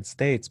in the United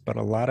States, but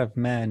a lot of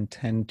men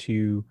tend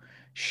to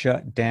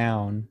shut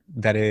down,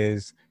 that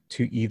is,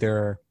 to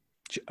either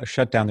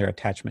shut down their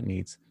attachment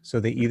needs. So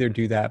they either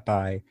do that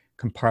by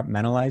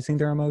compartmentalizing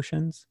their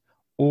emotions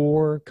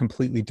or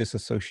completely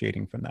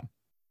disassociating from them.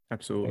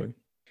 Absolutely. Right?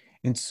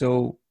 And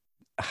so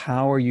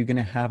how are you going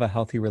to have a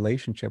healthy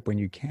relationship when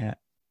you can't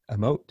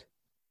emote,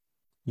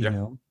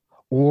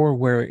 or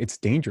where it's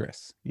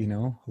dangerous?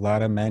 A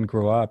lot of men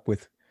grow up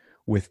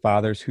with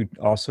fathers who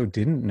also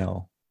didn't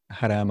know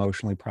how to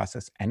emotionally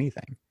process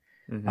anything,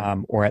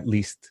 or at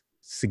least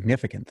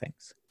significant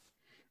things.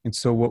 And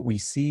so what we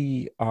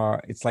see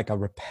it's like a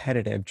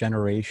repetitive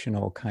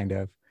generational kind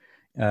of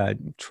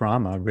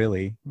trauma,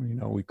 really.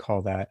 We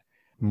call that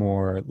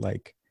more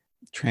like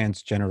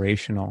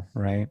transgenerational,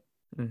 right?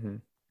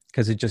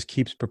 Because it just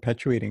keeps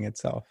perpetuating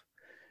itself.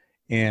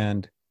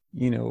 And,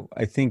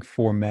 I think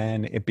for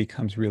men, it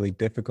becomes really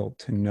difficult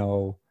to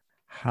know,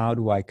 how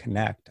do I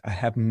connect? I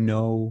have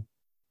no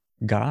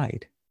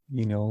guide.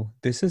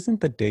 This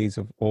isn't the days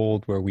of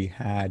old where we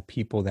had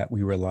people that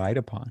we relied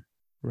upon,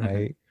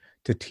 right?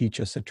 To teach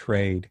us a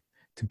trade,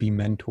 to be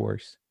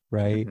mentors,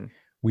 right?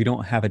 We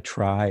don't have a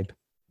tribe,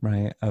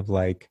 right? Of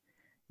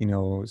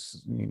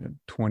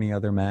 20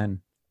 other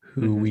men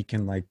who we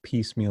can like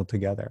piecemeal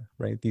together,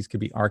 right? These could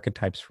be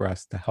archetypes for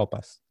us to help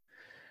us,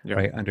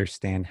 right?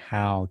 Understand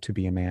how to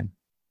be a man,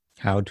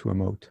 how to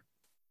emote,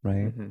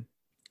 right?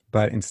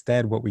 But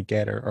instead what we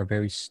get are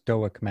very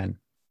stoic men.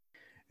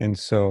 And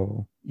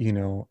so,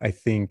 I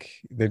think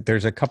that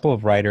there's a couple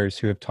of writers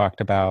who have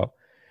talked about,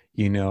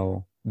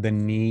 the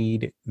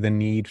need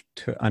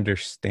to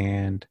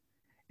understand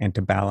and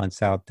to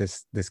balance out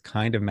this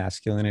kind of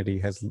masculinity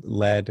has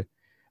led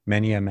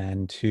many a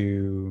men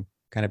to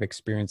kind of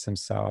experience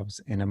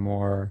themselves in a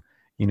more,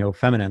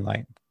 feminine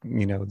light.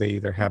 They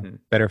either have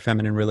better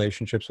feminine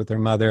relationships with their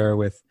mother or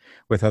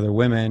with other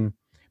women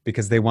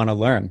because they want to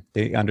learn.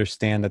 They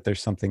understand that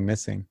there's something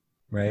missing,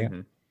 right?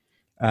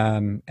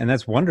 And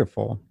that's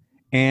wonderful.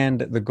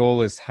 And the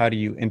goal is, how do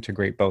you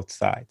integrate both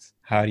sides?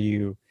 How do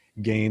you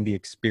gain the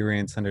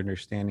experience and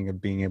understanding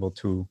of being able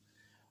to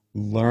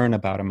learn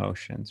about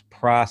emotions,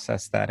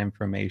 process that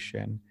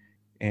information,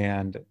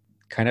 and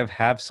kind of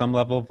have some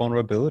level of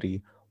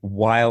vulnerability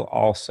while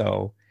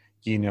also,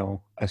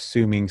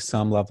 assuming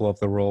some level of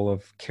the role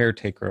of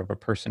caretaker, of a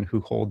person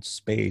who holds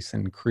space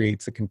and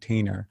creates a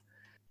container.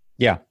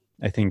 Yeah,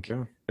 I think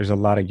there's a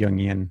lot of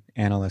Jungian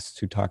analysts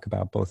who talk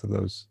about both of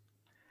those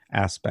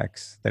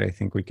aspects that I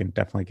think we can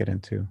definitely get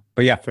into.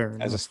 But yeah,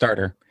 as a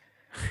starter,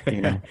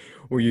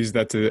 we'll use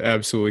that to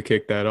absolutely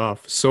kick that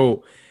off.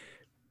 So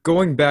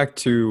going back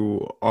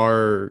to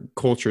our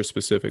culture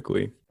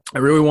specifically, I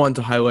really wanted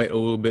to highlight a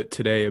little bit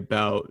today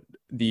about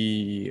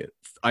the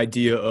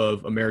idea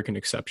of American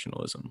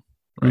exceptionalism,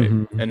 right?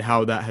 And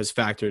how that has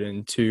factored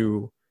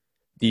into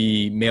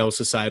the male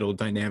societal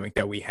dynamic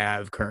that we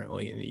have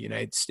currently in the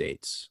United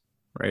States,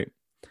 right?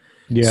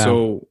 Yeah.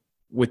 So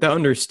with that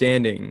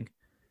understanding,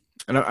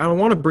 and I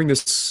want to bring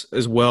this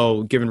as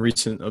well, given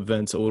recent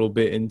events, a little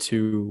bit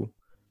into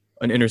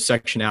an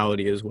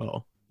intersectionality as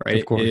well, right?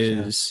 Of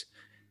course,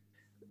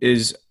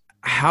 Is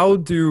how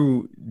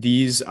do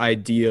these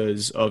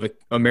ideas of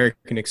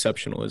American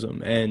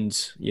exceptionalism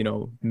and,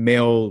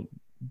 male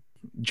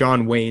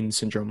John Wayne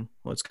syndrome,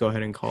 let's go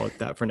ahead and call it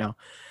that for now.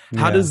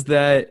 How does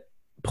that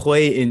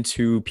play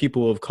into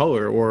people of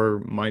color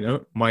or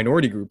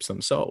minority groups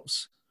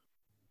themselves?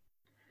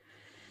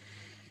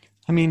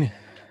 I mean,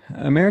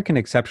 American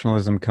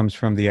exceptionalism comes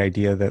from the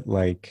idea that,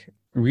 like,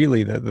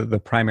 really the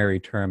primary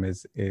term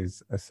is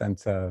a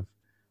sense of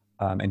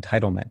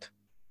entitlement,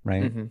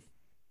 right?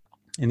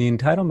 And the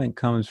entitlement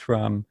comes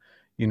from,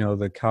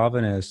 the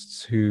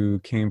Calvinists who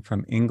came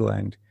from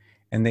England,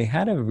 and they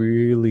had a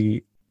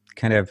really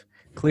kind of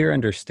clear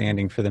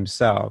understanding for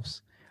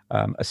themselves,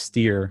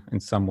 austere in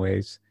some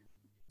ways,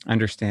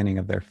 understanding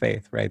of their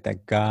faith, right?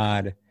 That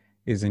God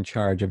is in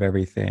charge of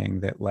everything,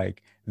 that,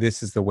 like,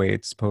 this is the way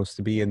it's supposed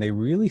to be. And they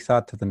really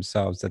thought to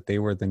themselves that they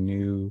were the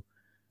new,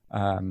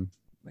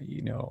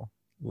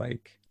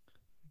 like,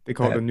 they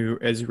call it the new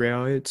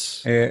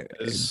Israelites.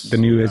 The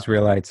new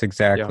Israelites,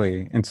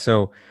 exactly. Yeah. And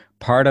so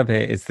part of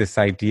it is this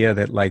idea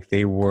that, like,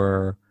 they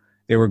were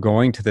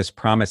going to this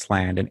promised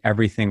land and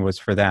everything was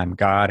for them.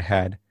 God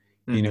had,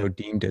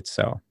 deemed it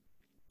so.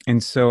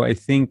 And so I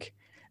think,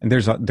 and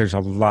there's a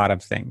lot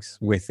of things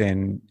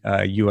within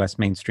U.S.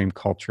 mainstream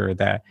culture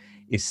that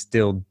is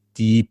still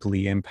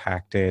deeply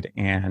impacted,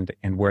 and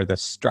where the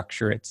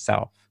structure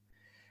itself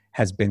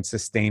has been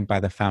sustained by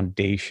the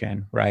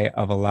foundation, right,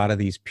 of a lot of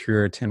these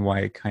Puritan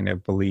white kind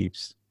of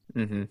beliefs.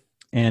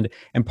 And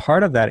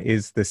part of that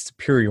is the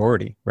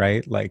superiority,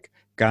 right? Like,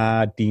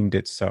 God deemed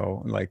it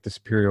so, like the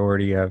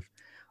superiority of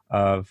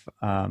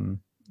the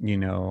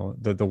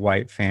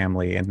white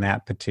family and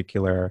that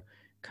particular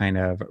kind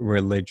of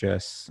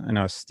religious and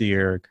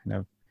austere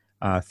kind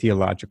of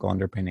theological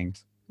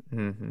underpinnings.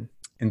 And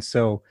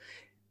so,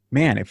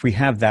 man, if we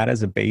have that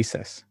as a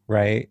basis,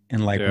 right?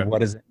 And like, what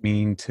does it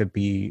mean to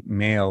be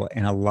male?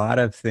 And a lot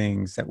of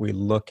things that we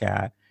look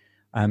at,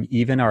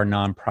 even our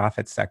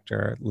nonprofit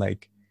sector,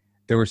 like,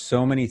 there were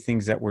so many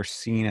things that were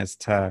seen as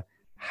to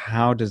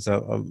how does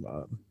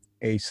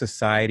a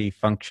society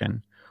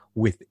function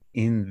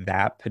within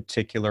that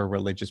particular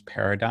religious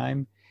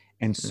paradigm.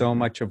 And so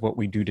much of what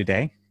we do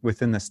today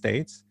within the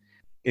States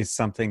is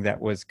something that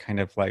was kind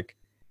of like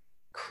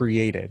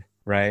created,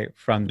 right,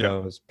 from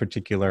those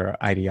particular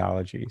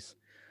ideologies.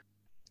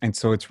 And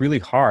so it's really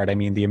hard. I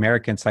mean, the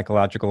American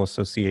Psychological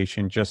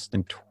Association just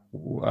in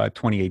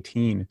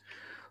 2018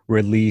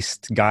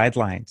 released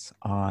guidelines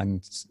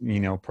on,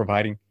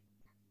 providing,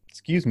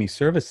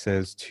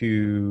 services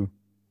to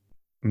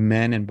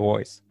men and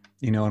boys,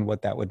 and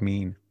what that would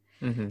mean.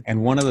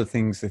 And one of the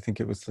things, I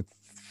think it was the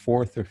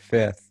fourth or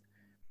fifth,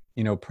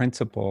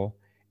 principle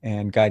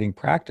and guiding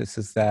practice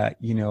is that,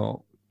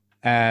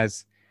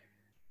 as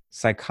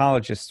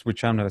psychologists,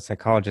 which I'm not a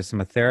psychologist,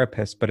 I'm a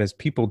therapist, but as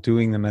people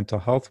doing the mental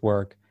health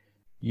work,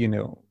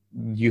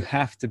 you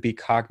have to be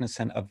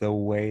cognizant of the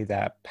way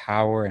that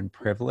power and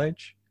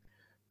privilege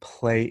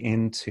play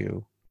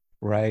into,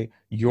 right,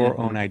 your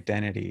own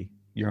identity,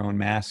 your own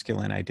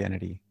masculine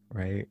identity,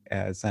 right,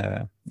 as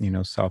a,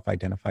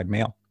 self-identified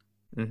male.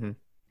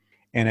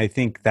 And I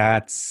think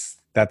that's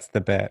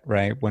the bit,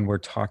 right, when we're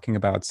talking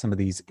about some of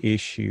these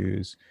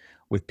issues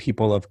with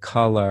people of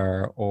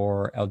color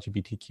or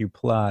LGBTQ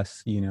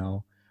plus,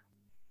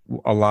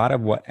 a lot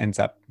of what ends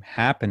up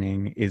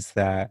happening is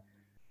that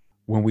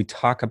when we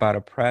talk about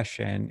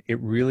oppression, it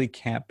really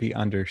can't be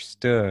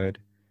understood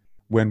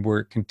when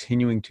we're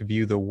continuing to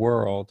view the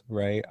world,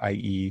 right,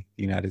 i.e.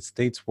 the United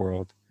States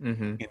world,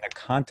 in the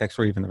context,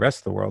 or even the rest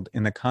of the world,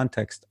 in the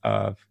context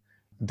of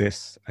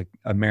this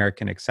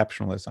American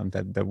exceptionalism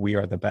that we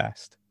are the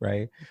best,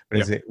 right? But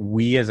Yeah. is it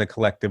we as a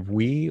collective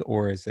we,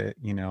 or is it,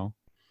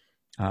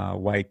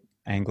 white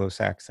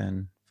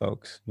Anglo-Saxon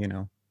folks,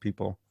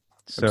 people?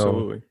 So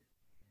Absolutely.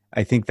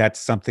 I think that's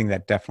something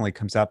that definitely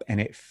comes up, and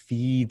it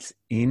feeds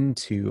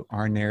into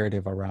our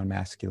narrative around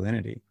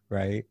masculinity,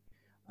 right?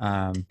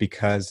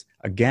 Because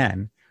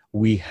again,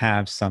 we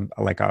have some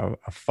like a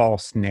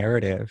false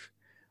narrative,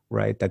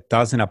 right, that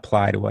doesn't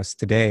apply to us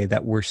today,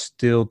 that we're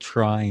still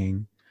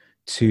trying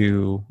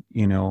to,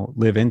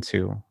 live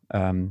into.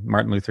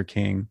 Martin Luther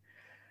King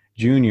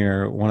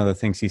Jr., one of the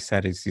things he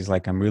said is he's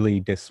like, I'm really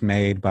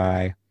dismayed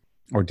by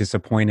or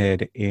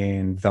disappointed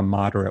in the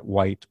moderate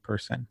white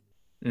person,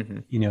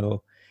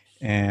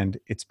 and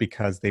it's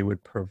because they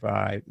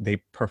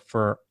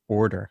prefer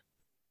order,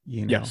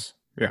 Yes.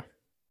 Yeah.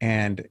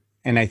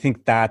 And I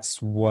think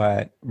that's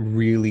what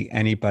really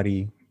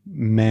anybody,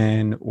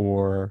 men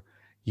or,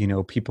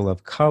 people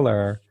of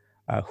color,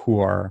 who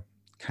are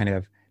kind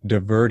of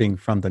diverting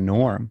from the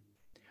norm,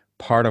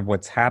 part of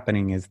what's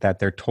happening is that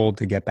they're told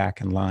to get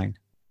back in line.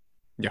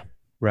 Yeah.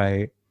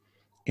 Right.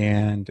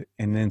 And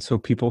then so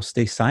people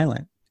stay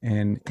silent,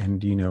 and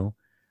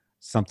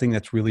something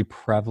that's really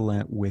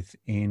prevalent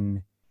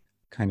within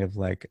kind of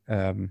like,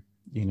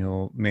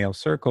 male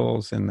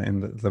circles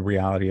and the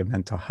reality of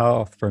mental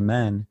health for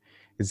men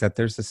is that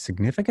there's a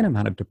significant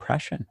amount of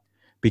depression,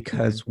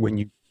 because when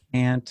you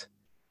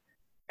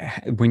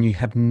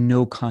have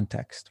no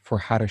context for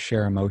how to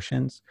share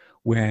emotions,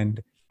 when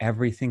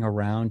everything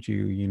around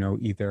you,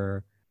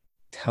 either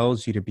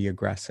tells you to be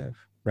aggressive,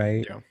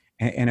 right? Yeah.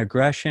 And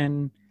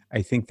aggression,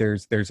 I think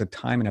there's a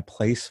time and a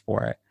place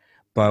for it.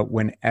 But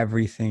when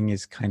everything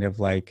is kind of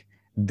like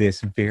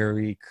this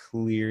very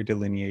clear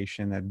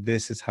delineation that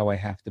this is how I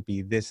have to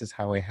be, this is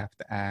how I have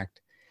to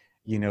act,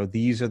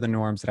 these are the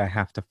norms that I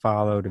have to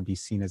follow to be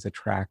seen as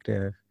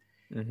attractive.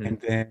 And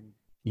then,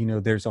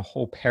 there's a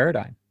whole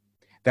paradigm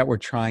that we're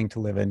trying to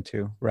live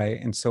into, right?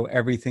 And so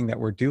everything that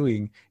we're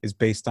doing is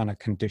based on a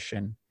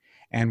condition.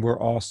 And we're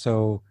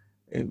also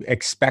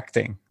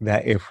expecting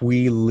that if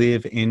we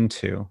live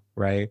into,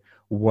 right,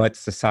 what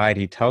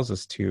society tells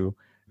us to,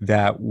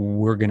 that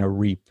we're going to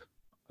reap,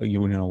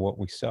 what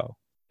we sow.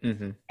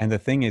 And the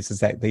thing is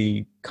that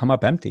they come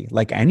up empty,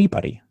 like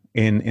anybody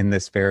in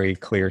this very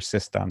clear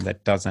system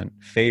that doesn't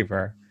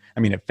favor,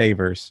 it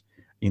favors,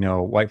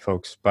 white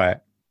folks,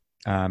 but,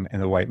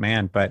 and the white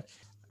man, but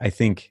I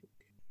think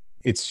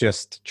it's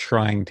just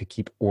trying to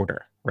keep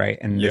order, right?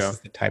 And this is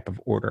the type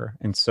of order.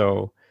 And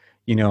so,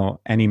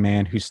 any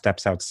man who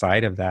steps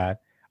outside of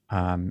that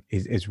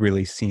is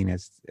really seen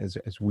as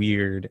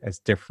weird, as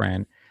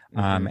different,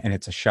 and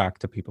it's a shock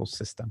to people's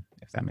system,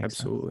 if that makes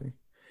sense. Absolutely.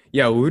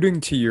 Yeah,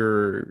 alluding to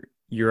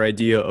your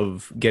idea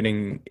of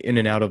getting in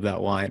and out of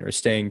that line or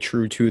staying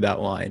true to that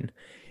line,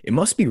 it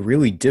must be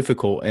really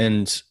difficult.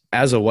 And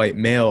as a white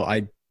male,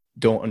 I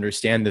don't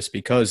understand this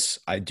because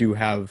I do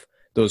have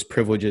those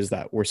privileges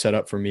that were set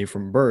up for me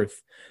from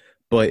birth.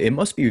 But it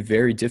must be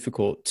very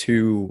difficult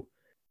to,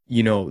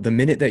 the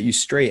minute that you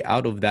stray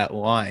out of that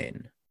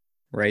line,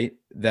 right,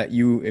 that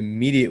you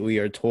immediately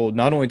are told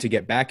not only to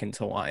get back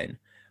into line,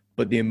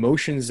 but the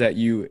emotions that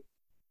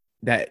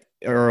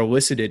are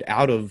elicited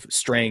out of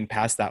straying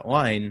past that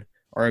line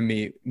are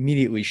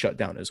immediately shut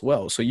down as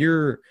well. So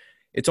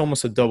it's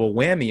almost a double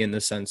whammy in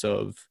the sense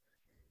of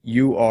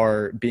you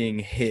are being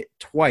hit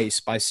twice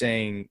by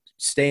saying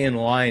stay in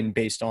line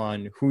based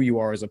on who you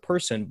are as a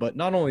person, but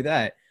not only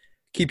that,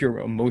 keep your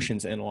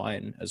emotions in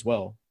line as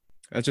well.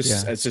 That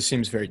just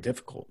seems very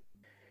difficult.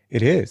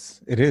 It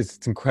is.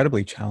 It's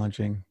incredibly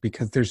challenging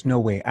because there's no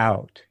way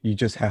out. You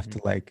just have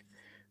to like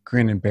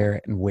grin and bear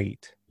it and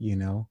wait,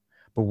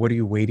 but what are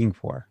you waiting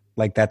for?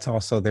 Like, that's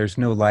also, there's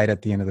no light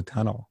at the end of the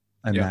tunnel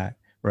on that,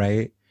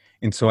 right?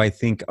 And so I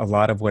think a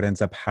lot of what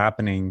ends up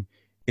happening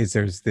is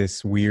there's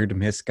this weird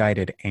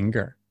misguided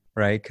anger,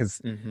 right?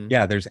 Because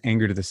there's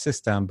anger to the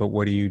system, but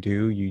what do?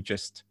 You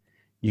just,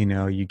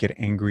 you get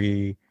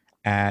angry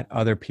at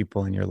other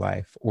people in your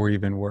life, or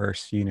even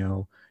worse,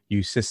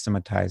 you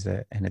systematize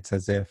it, and it's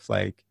as if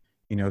like,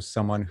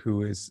 someone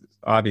who is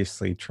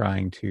obviously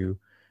trying to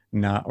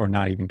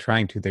not even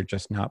trying to, they're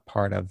just not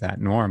part of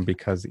that norm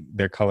because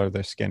their color of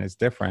their skin is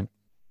different.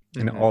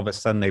 And all of a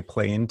sudden they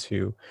play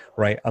into,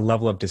 right, a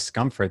level of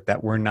discomfort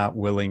that we're not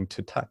willing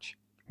to touch.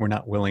 We're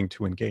not willing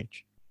to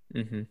engage.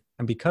 And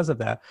because of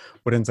that,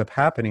 what ends up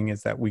happening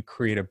is that we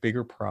create a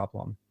bigger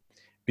problem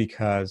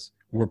because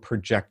we're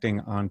projecting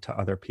onto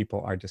other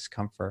people our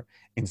discomfort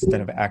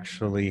instead of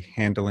actually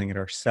handling it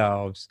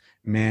ourselves,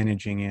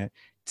 managing it,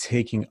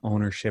 taking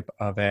ownership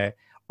of it,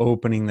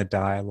 opening the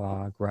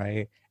dialogue,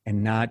 right?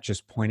 And not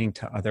just pointing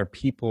to other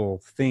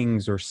people,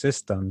 things, or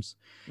systems,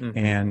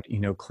 and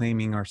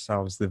claiming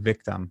ourselves the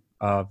victim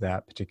of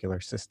that particular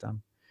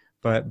system,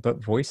 but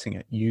voicing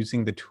it,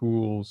 using the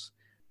tools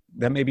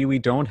that maybe we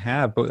don't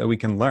have, but that we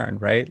can learn,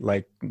 right?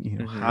 Like,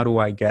 how do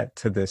I get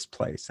to this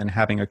place? And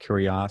having a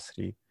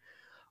curiosity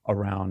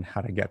around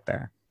how to get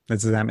there.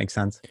 Does that make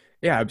sense?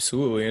 Yeah,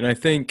 absolutely. And I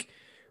think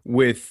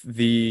with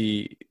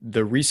the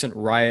recent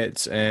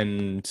riots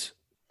and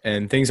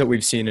and things that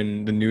we've seen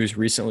in the news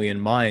recently in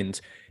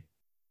mind,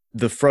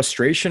 the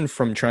frustration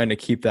from trying to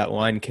keep that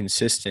line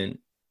consistent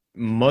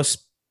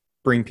must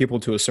bring people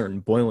to a certain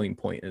boiling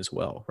point as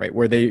well, right?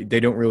 Where they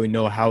don't really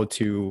know how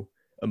to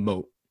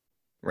emote,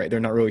 right? They're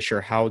not really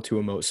sure how to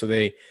emote. So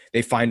they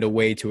find a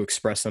way to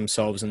express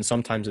themselves. And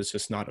sometimes it's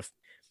just not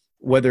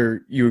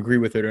whether you agree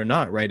with it or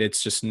not, right?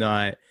 It's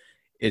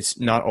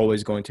not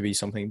always going to be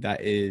something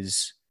that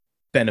is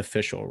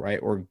beneficial, right?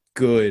 Or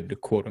good,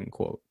 quote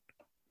unquote.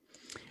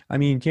 I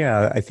mean,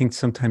 yeah, I think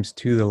sometimes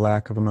too, the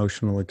lack of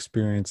emotional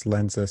experience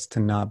lends us to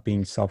not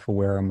being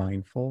self-aware or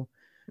mindful,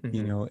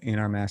 in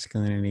our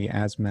masculinity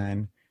as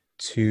men,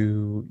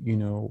 to,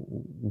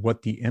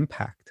 what the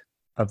impact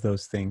of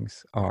those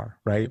things are,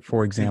 right?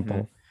 For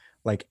example,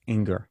 like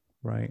anger,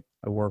 right?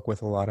 I work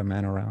with a lot of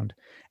men around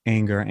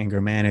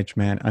anger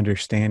management,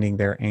 understanding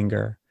their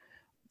anger.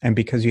 And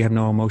because you have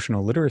no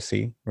emotional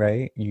literacy,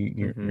 right?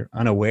 You're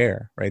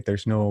unaware, right?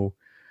 There's no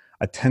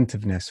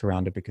attentiveness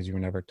around it because you were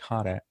never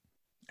taught it.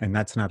 And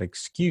that's not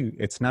excuse.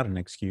 It's not an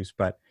excuse,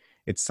 but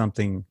it's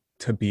something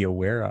to be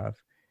aware of.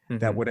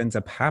 That what ends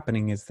up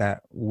happening is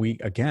that we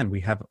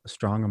have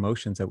strong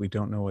emotions that we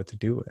don't know what to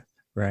do with,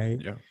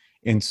 right? Yeah.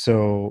 And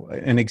so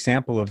an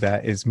example of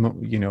that is,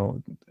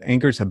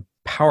 anger is a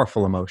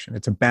powerful emotion.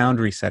 It's a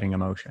boundary setting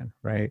emotion,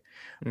 right?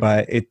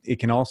 But it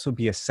can also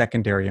be a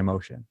secondary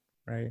emotion,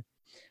 right?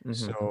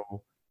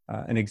 So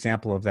an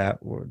example of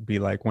that would be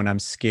like when I'm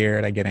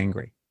scared, I get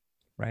angry,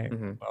 right?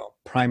 Well,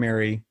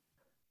 primary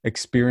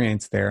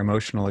experience there,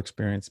 emotional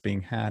experience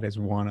being had, is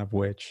one of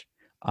which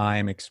I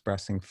am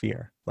expressing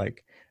fear.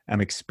 Like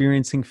I'm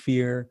experiencing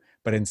fear,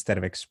 but instead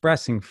of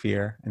expressing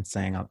fear and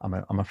saying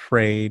I'm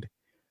afraid,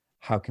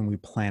 how can we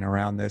plan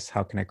around this?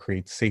 How can I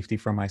create safety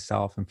for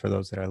myself and for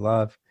those that I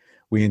love?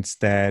 We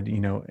instead,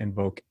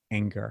 invoke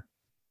anger,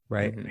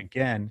 right? And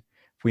again,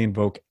 if we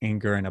invoke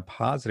anger in a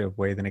positive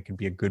way, then it can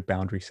be a good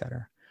boundary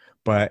setter.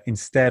 But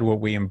instead,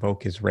 what we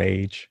invoke is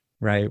rage,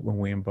 right? When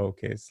we invoke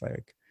is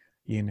like,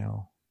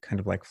 kind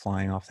of like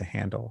flying off the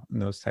handle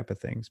and those type of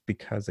things.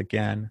 Because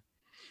again,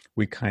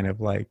 we kind of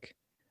like,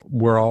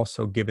 we're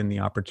also given the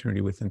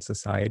opportunity within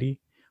society,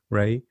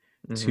 right?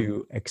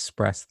 To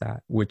express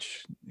that,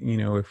 which,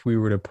 if we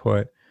were to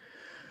put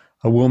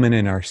a woman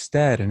in our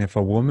stead, and if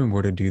a woman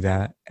were to do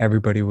that,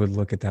 everybody would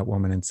look at that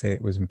woman and say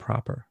it was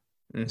improper.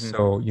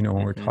 So,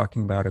 when we're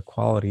talking about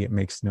equality, it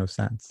makes no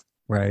sense,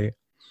 right?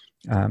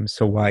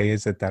 So why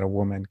is it that a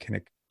woman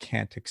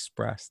can't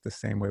express the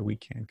same way we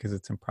can? Because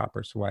it's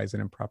improper. So why is it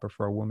improper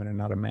for a woman and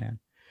not a man?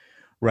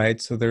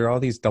 Right? So there are all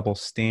these double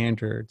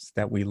standards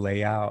that we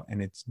lay out,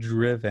 and it's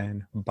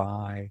driven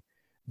by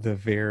the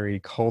very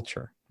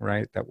culture,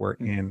 right, that we're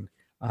in,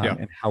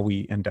 and how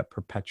we end up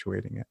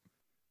perpetuating it.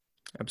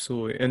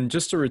 Absolutely. And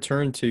just to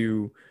return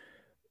to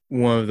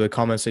one of the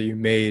comments that you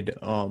made,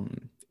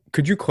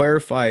 could you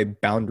clarify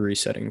boundary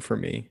setting for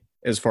me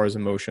as far as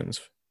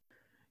emotions?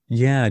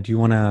 Yeah. Do you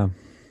want to,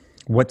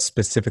 what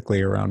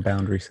specifically around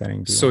boundary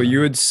setting?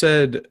 You had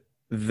said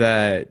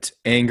that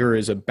anger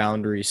is a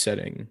boundary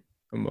setting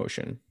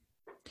emotion,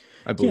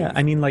 I believe. Yeah.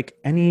 I mean, like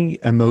any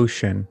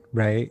emotion,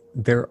 right?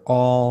 They're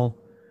all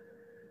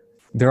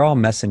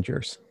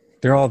messengers.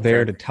 They're all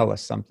there to tell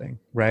us something,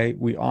 right?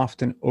 We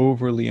often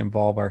overly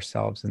involve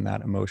ourselves in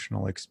that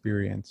emotional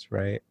experience,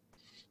 right?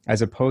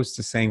 As opposed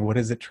to saying, what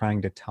is it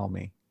trying to tell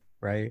me,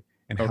 right?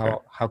 And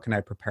how can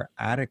I prepare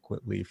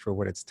adequately for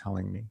what it's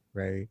telling me,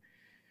 right?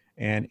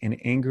 And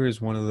anger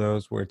is one of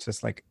those where it's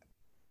just like,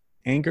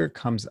 anger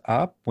comes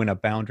up when a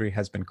boundary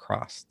has been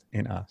crossed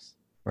in us,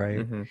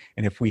 right?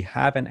 And if we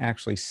haven't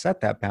actually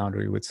set that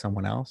boundary with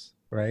someone else,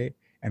 right,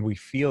 and we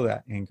feel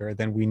that anger,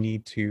 then we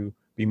need to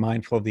be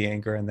mindful of the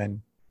anger and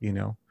then,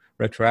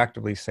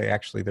 retroactively say,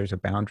 actually, there's a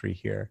boundary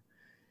here.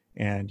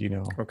 And,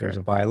 there's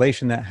a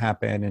violation that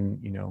happened,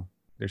 and,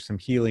 there's some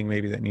healing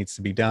maybe that needs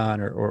to be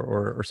done,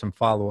 or some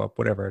follow-up,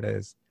 whatever it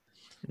is.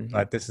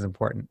 But this is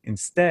important.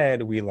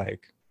 Instead, we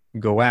like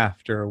go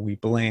after, we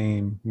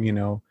blame,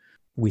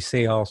 we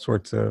say all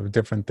sorts of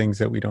different things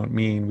that we don't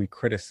mean. We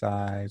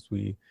criticize,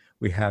 we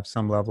have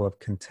some level of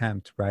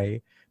contempt,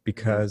 right?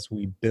 Because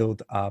we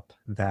build up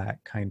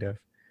that kind of,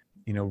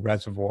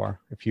 reservoir,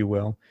 if you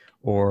will,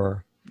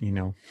 or,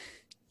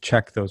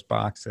 check those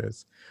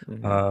boxes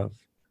of,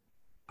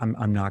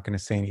 I'm not going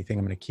to say anything.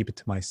 I'm going to keep it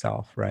to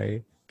myself,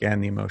 right? Again,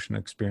 the emotional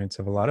experience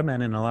of a lot of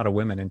men and a lot of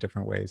women in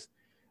different ways.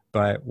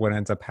 But what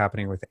ends up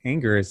happening with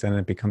anger is then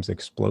it becomes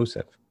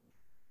explosive,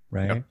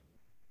 right?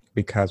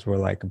 Because we're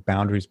like,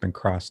 boundaries been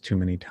crossed too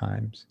many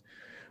times.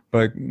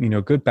 But,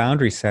 good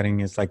boundary setting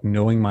is like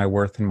knowing my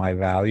worth and my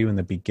value in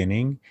the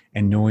beginning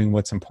and knowing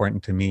what's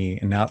important to me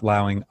and not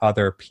allowing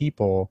other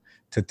people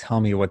to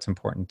tell me what's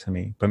important to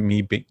me, but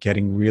me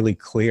getting really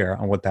clear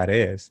on what that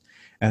is.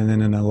 And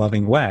then in a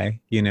loving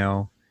way,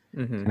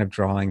 kind of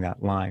drawing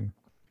that line.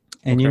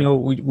 And,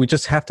 we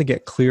just have to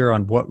get clear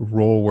on what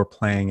role we're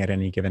playing at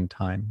any given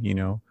time.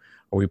 Are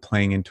we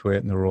playing into it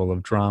in the role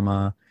of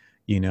drama,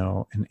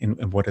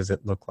 and what does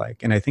it look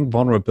like? And I think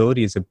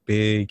vulnerability is a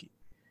big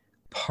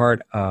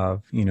part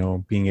of,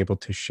 being able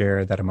to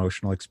share that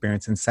emotional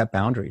experience and set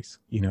boundaries.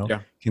 Yeah,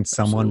 Can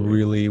someone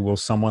absolutely. will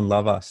someone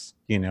love us,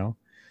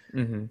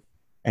 Mm-hmm.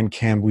 and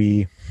can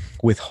we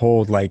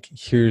withhold, like,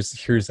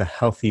 here's a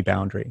healthy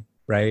boundary,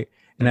 right?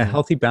 And a Mm-hmm.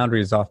 healthy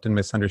boundary is often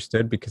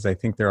misunderstood, because I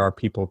think there are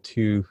people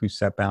too who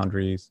set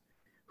boundaries,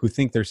 who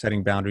think they're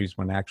setting boundaries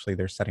when actually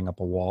they're setting up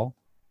a wall,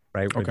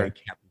 right, where they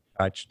Okay. can't be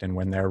touched, and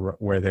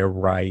where they're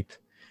right.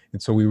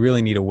 And so we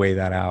really need to weigh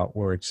that out,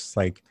 where it's just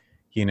like,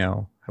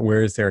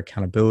 where is their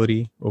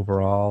accountability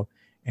overall,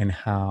 and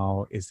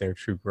how is their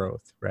true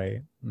growth,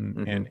 right? and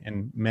Mm-hmm. and,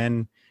 and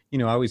men,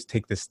 I always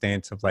take the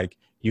stance of, like,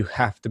 you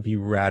have to be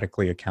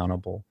radically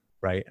accountable,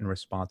 right, and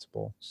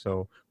responsible.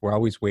 So we're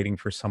always waiting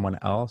for someone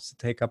else to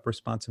take up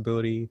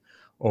responsibility,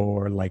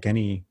 or, like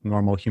any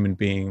normal human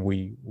being,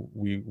 we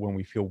when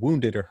we feel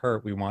wounded or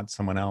hurt, we want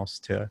someone else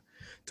to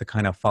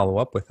kind of follow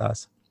up with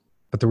us.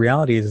 But the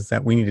reality is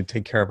that we need to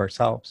take care of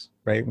ourselves,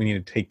 right? We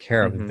need to take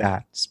care of Mm-hmm.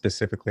 that,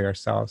 specifically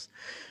ourselves,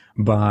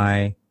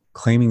 by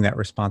claiming that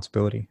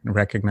responsibility and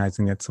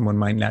recognizing that someone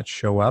might not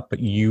show up, but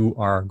you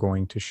are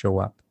going to show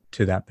up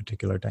to that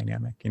particular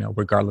dynamic,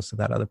 regardless of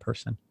that other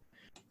person.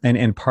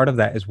 And part of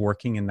that is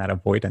working in that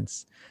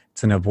avoidance.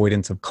 It's an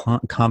avoidance of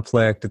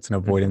conflict. It's an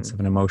avoidance Mm-hmm. of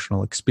an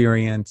emotional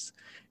experience.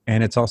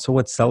 And it's also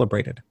what's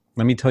celebrated.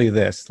 Let me tell you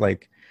this,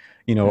 like,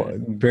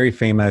 very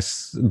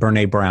famous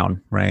Brene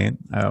Brown, right?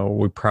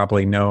 We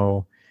probably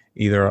know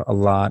either a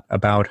lot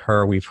about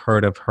her. We've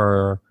heard of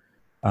her,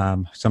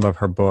 some of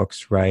her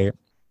books, right?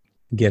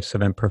 Gifts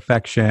of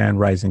Imperfection,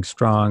 Rising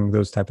Strong,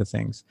 those type of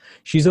things.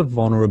 She's a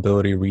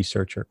vulnerability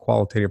researcher,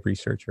 qualitative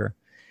researcher.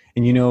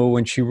 And,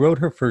 when she wrote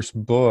her first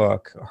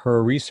book,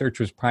 her research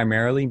was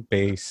primarily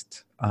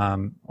based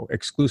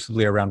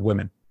exclusively around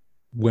women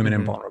and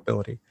Mm-hmm.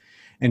 vulnerability.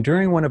 And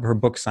during one of her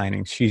book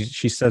signings,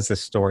 she says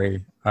this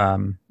story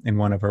in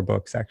one of her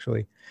books,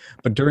 actually.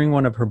 But during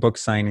one of her book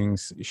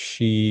signings,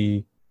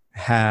 she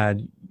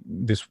had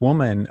this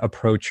woman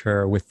approach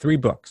her with 3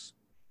 books.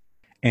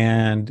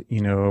 And,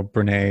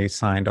 Brene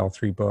signed all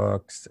 3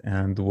 books,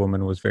 and the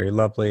woman was very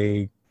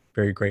lovely,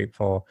 very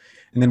grateful,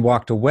 and then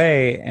walked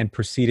away and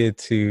proceeded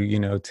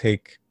to,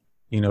 take,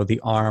 the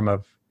arm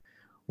of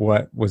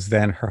what was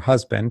then her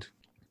husband.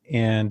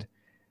 And,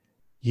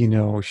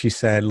 she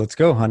said, "Let's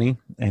go, honey."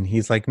 And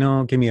he's like,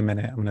 "No, give me a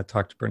minute. I'm going to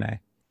talk to Brene."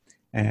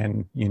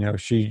 And,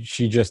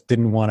 she just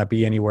didn't want to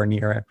be anywhere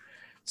near it.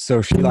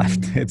 So she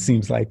left, it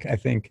seems like, I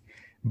think.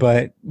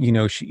 But,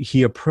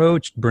 he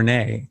approached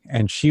Brene,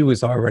 and she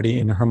was already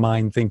in her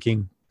mind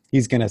thinking,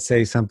 he's going to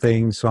say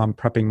something, so I'm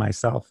prepping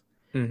myself.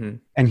 Mm-hmm.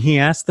 And he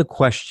asked the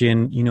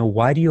question,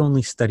 "Why do you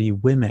only study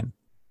women?"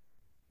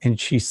 And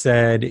she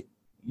said,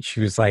 she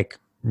was like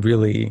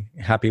really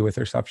happy with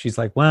herself. She's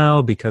like,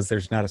 "Well, because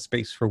there's not a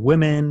space for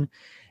women.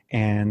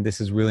 And this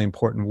is really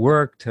important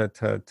work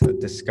to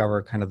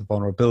discover kind of the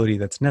vulnerability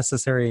that's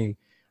necessary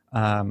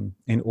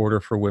in order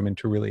for women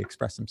to really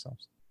express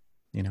themselves,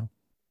 you know?"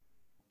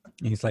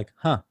 And he's like,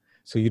 "Huh,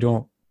 so you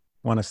don't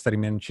want to study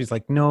men?" She's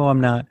like, "No,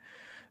 I'm not.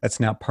 That's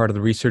not part of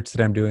the research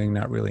that I'm doing.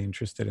 Not really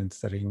interested in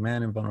studying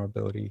men and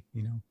vulnerability."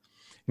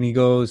 And he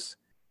goes,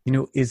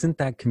 "Isn't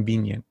that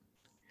convenient?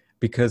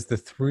 Because the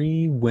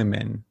 3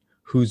 women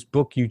whose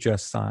book you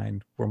just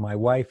signed were my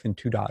wife and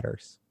 2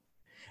 daughters,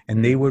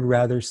 and they would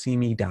rather see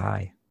me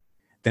die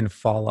than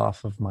fall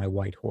off of my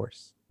white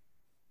horse."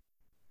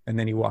 And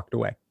then he walked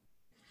away.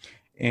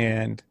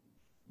 And,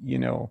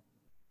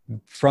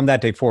 from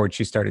that day forward,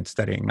 she started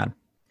studying men.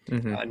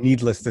 Mm-hmm.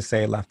 Needless to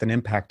say, it left an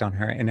impact on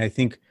her. And I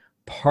think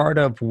part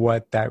of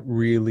what that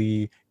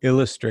really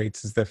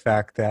illustrates is the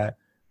fact that,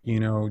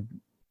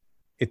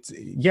 it's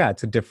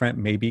a different,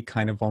 maybe,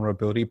 kind of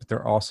vulnerability, but there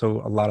are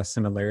also a lot of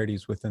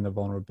similarities within the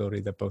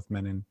vulnerability that both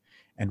men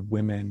and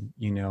women,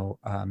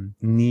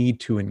 need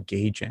to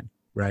engage in,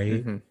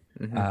 right?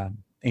 Mm-hmm. Mm-hmm.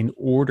 In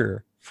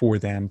order for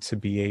them to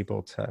be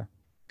able to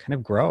kind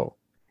of grow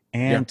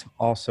Yeah. and to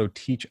also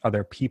teach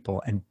other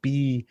people and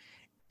be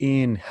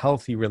in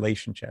healthy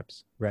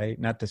relationships, right?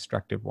 Not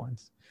destructive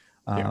ones,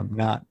 Yeah.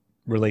 not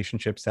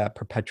relationships that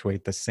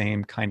perpetuate the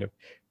same kind of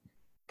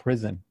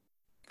prison,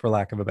 for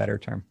lack of a better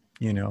term,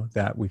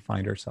 that we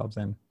find ourselves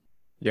in.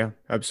 Yeah, Did,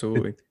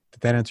 absolutely.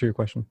 did that answer your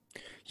question?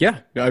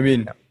 Yeah, I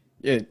mean,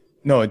 Yeah.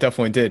 it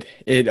definitely did.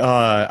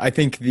 I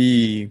think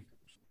the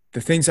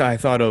things that I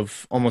thought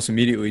of almost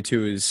immediately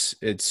too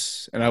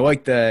is and I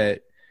like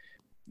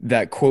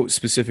that quote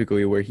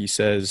specifically where he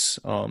says,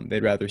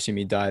 they'd rather see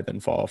me die than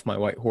fall off my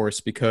white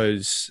horse,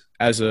 because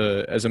as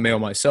a male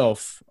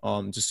myself,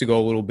 just to go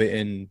a little bit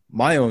in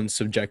my own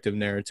subjective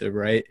narrative,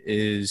 right,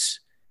 is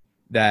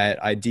that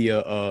idea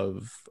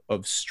of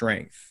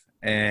strength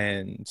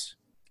and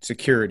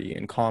security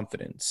and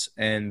confidence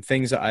and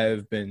things that I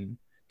have been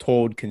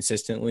told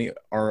consistently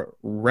are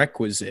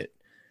requisite,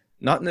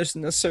 not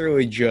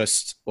necessarily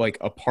just like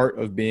a part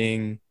of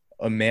being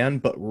a man,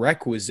 but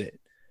requisite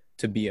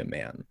to be a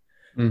man.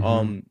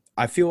 Mm-hmm.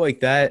 I feel like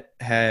that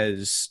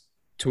has,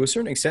 to a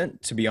certain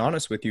extent, to be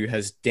honest with you,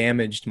 has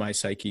damaged my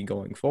psyche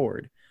going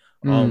forward.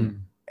 Um, Mm.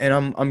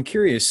 and I'm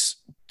curious,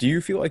 do you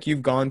feel like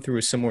you've gone through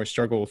a similar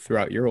struggle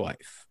throughout your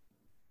life?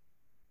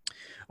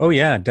 Oh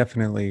yeah,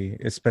 definitely.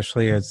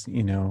 Especially as,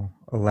 you know,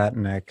 a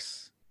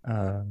Latinx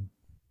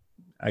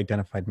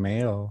identified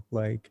male.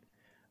 Like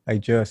I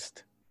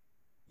just,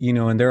 you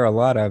know, and there are a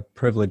lot of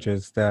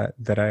privileges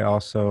that I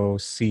also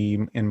see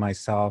in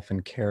myself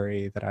and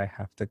carry that I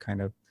have to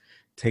kind of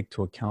take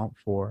to account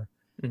for.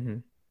 Mm-hmm.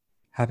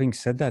 Having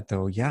said that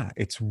though, yeah,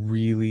 it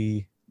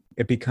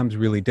becomes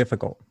really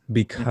difficult Mm-hmm.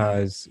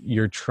 because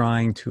you're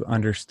trying to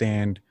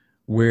understand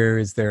where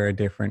is there a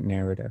different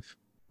narrative,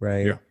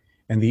 right? Yeah.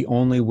 And the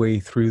only way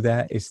through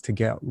that is to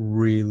get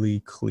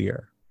really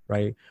clear,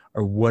 right?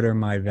 Or what are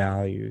my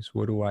values?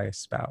 What do I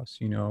espouse?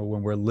 You know,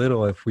 when we're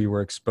little, if we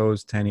were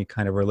exposed to any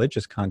kind of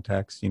religious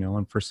context, you know,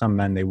 and for some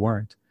men they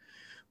weren't,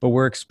 but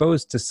we're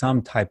exposed to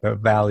some type of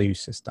value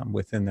system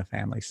within the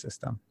family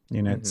system.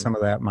 You know, Mm-hmm. some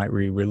of that might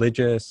be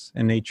religious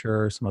in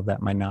nature, some of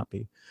that might not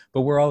be,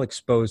 but we're all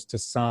exposed to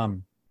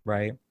some,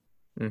 right,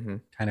 Mm-hmm.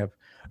 kind of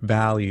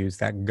values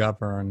that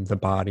govern the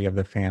body of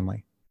the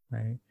family,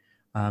 right?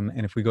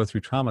 And if we go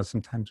through trauma,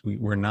 sometimes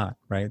we're not,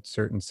 right?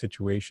 Certain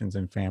situations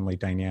and family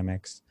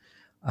dynamics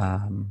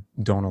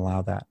don't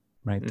allow that,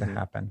 right, to Mm-hmm.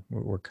 happen.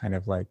 We're kind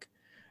of like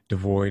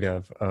devoid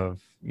of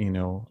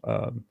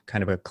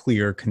kind of a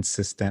clear,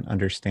 consistent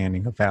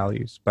understanding of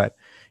values. But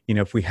you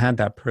know, if we had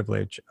that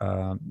privilege,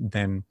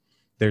 then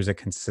there's a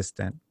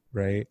consistent,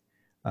 right,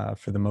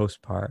 for the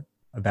most part,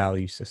 a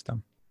value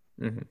system.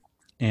 Mm-hmm.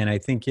 And I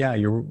think, yeah,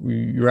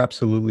 you're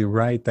absolutely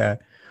right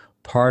that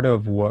part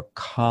of what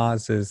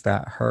causes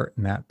that hurt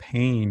and that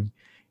pain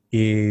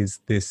is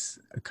this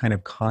kind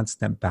of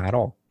constant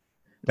battle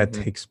that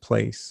Mm-hmm. takes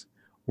place,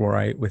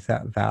 right, with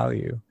that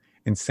value,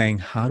 and saying,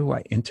 how do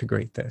I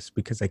integrate this?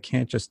 Because I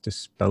can't just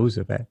dispose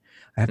of it.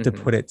 I have to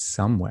Mm-hmm. put it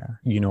somewhere.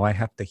 You know, I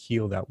have to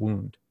heal that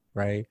wound,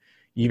 right?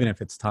 Even Yeah.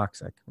 if it's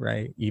toxic,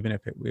 right? Even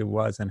if it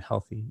was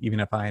unhealthy, even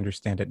if I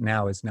understand it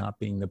now as not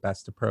being the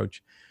best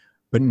approach,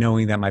 but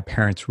knowing that my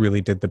parents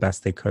really did the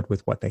best they could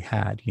with what they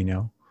had, you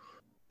know,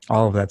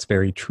 all of that's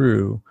very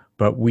true,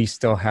 but we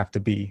still have to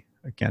be,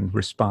 again,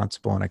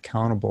 responsible and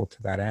accountable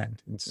to that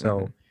end. And Mm-hmm.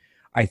 so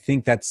I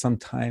think that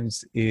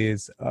sometimes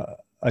is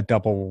a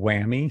double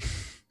whammy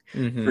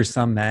Mm-hmm. for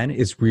some men,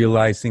 is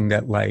realizing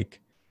that like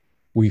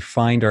we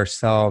find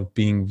ourselves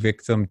being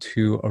victim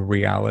to a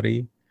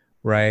reality,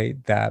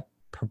 right, that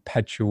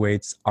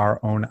perpetuates our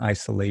own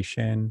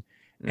isolation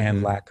and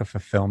Mm-hmm. lack of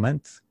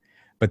fulfillment,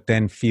 but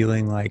then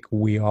feeling like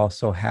we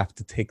also have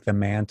to take the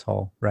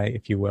mantle, right,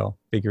 if you will,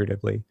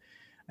 figuratively,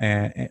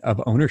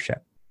 of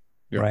ownership,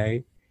 Yeah.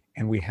 right?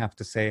 And we have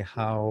to say,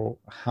 how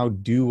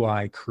do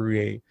I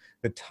create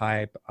the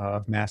type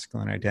of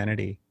masculine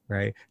identity,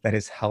 right, that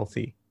is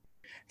healthy,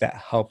 that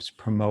helps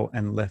promote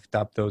and lift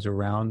up those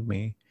around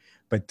me,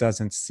 but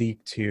doesn't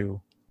seek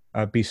to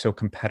be so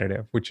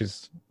competitive, which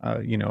is,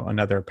 you know,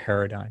 another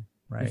paradigm,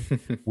 right,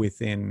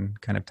 within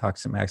kind of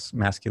toxic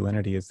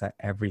masculinity, is that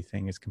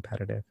everything is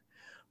competitive,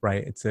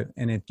 right?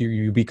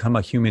 You become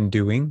a human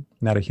doing,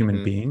 not a human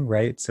Mm-hmm. being,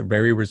 right? It's a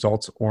very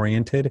results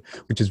oriented,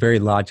 which is very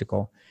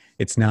logical.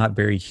 It's not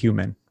very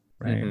human,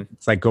 right? Mm-hmm.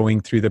 It's like going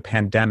through the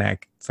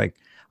pandemic. It's like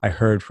I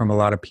heard from a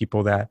lot of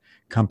people that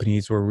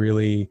companies were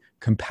really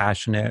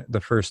compassionate the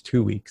first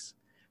 2 weeks,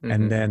 Mm-hmm.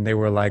 and then they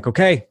were like,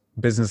 okay,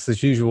 business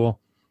as usual,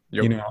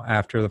 you Yep. know,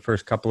 after the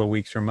first couple of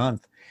weeks or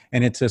month.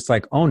 And it's just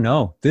like, oh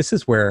no, this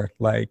is where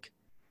like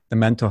the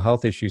mental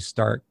health issues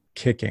start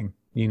kicking,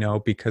 you know,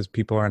 because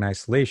people are in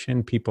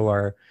isolation, people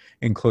are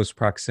in close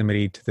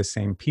proximity to the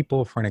same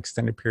people for an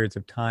extended periods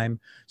of time.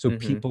 So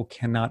Mm-hmm. people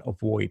cannot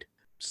avoid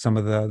some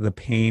of the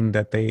pain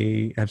that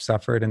they have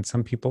suffered, and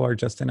some people are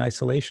just in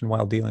isolation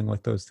while dealing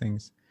with those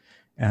things,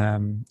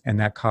 and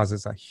that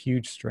causes a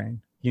huge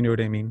strain. You know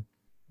what I mean?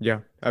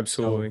 Yeah. So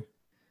Absolutely.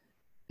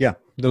 yeah,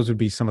 those would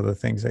be some of the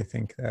things I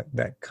think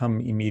that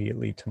come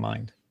immediately to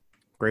mind.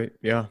 Great.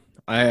 Yeah.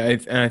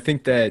 And I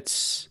think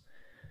that's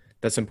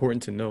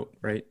important to note,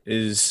 right?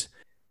 Is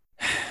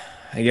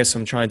I guess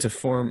I'm trying to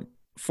form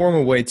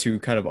a way to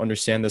kind of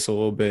understand this a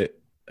little bit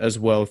as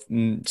well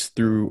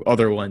through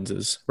other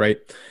lenses, right?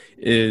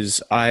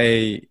 Is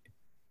I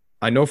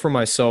know for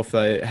myself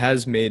that it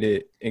has made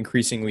it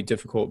increasingly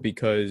difficult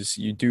because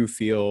you do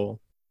feel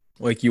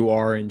like you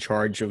are in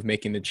charge of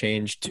making the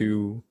change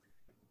to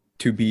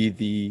be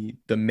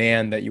the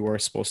man that you are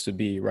supposed to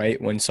be,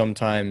 right? When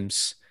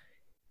sometimes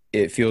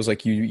it feels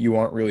like you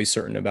aren't really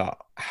certain about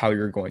how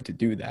you're going to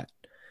do that.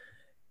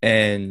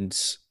 And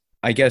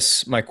I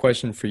guess my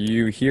question for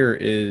you here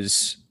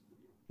is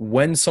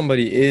when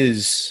somebody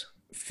is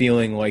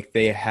feeling like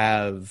they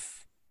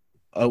have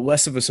a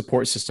less of a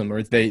support system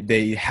or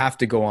they have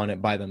to go on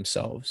it by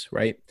themselves,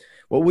 right?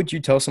 What would you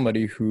tell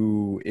somebody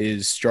who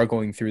is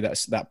struggling through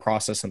that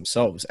process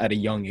themselves at a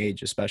young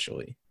age,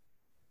 especially?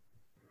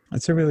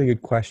 That's a really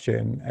good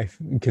question.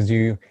 Because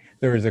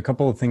there was a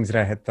couple of things that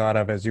I had thought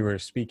of as you were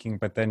speaking,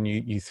 but then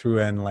you threw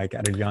in like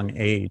at a young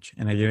age,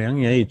 and at a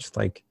young age,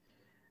 like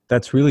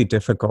that's really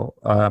difficult.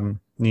 You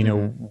Mm-hmm.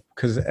 know,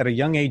 because at a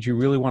young age, you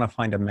really want to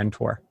find a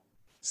mentor,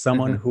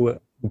 someone Mm-hmm. who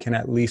can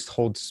at least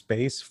hold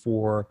space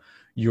for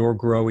your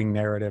growing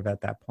narrative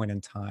at that point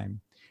in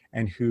time.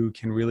 and who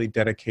can really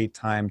dedicate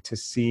time to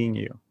seeing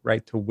you,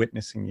 right? To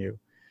witnessing you.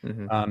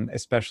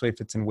 Especially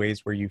if it's in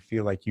ways where you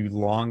feel like you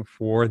long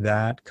for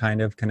that kind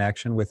of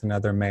connection with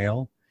another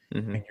male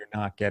and you're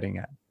not getting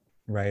it,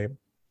 right?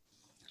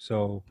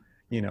 So,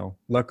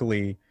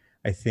 luckily,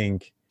 I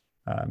think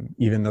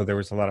even though there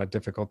was a lot of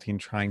difficulty in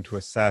trying to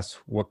assess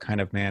what kind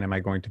of man am I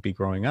going to be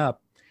growing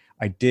up,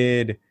 I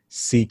did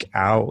seek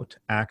out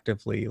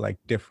actively like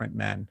different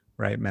men,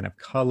 right? Men of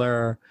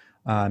color,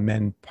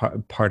 men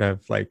part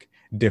of like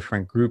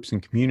different groups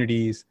and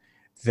communities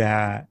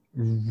that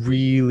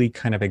really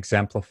kind of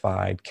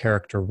exemplified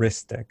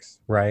characteristics,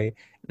 right?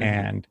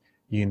 And,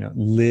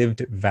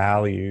 lived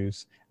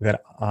values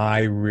that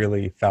I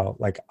really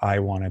felt like I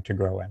wanted to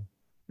grow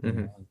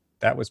in.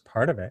 That was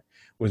part of it,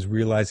 was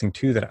realizing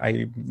too that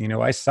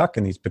I suck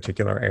in these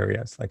particular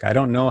areas. Like I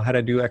don't know how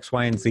to do X,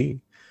 Y, and Z.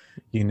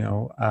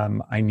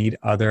 I need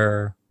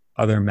other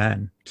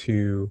men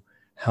to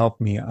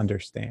help me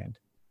understand.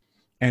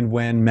 And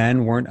when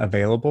men weren't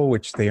available,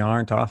 which they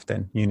aren't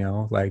often,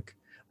 like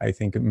I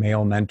think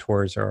male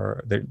mentors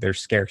they're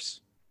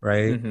scarce,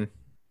 right?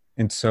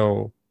 And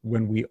so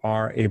when we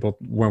aren't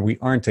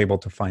able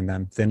to find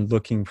them, then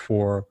looking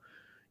for,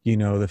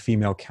 the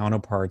female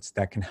counterparts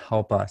that can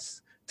help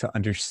us to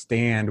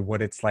understand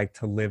what it's like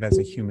to live as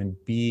a human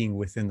being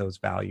within those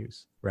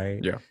values,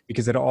 right? Yeah.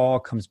 Because it all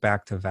comes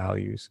back to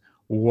values.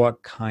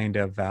 What kind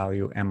of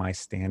value am I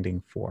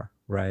standing for,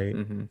 right?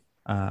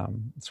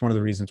 It's one of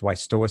the reasons why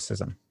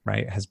Stoicism,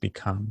 right, has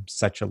become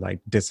such a like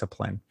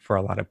discipline for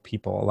a lot of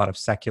people, a lot of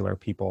secular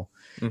people,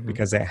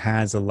 because it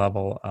has a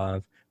level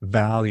of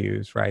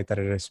values, right, that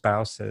it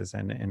espouses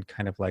and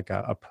kind of like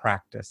a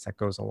practice that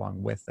goes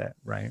along with it,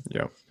 right?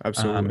 Yeah,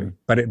 absolutely.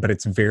 But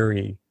it's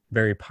very,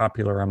 very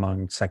popular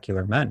among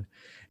secular men.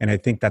 And I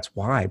think that's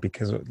why,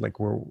 because like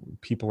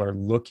people are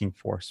looking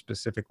for,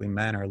 specifically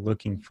men are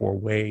looking for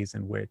ways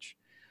in which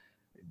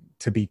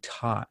to be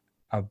taught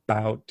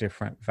about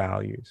different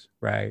values,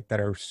 right,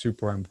 that are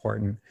super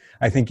important.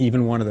 I think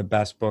even one of the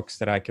best books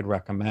that I could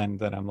recommend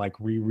that I'm like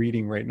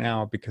rereading right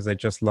now because I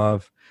just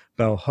love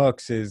Bell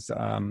Hooks is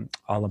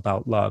All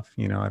About Love.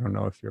 I don't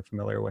know if you're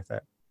familiar with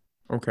it.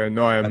 Okay,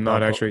 no, I am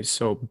not actually.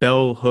 So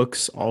Bell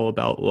Hooks, All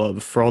About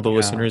Love, for all the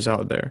listeners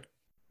out there.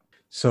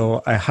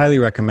 So I highly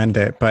recommend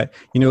it. But,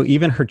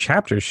 even her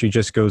chapters, she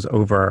just goes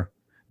over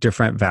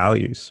different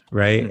values,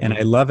 right? And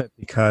I love it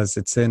because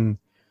it's in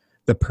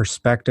the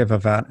perspective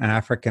of an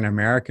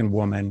African-American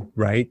woman,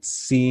 right?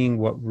 Seeing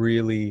what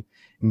really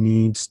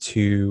needs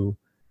to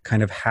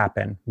kind of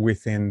happen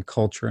within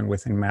culture and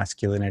within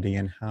masculinity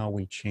and how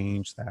we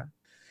change that.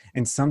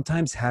 And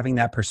sometimes having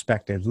that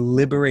perspective,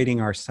 liberating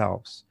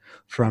ourselves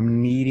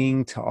from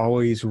needing to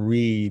always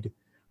read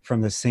from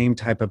the same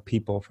type of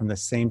people, from the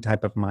same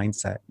type of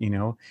mindset,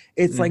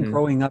 it's like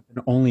growing up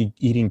and only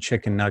eating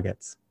chicken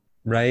nuggets,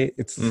 right?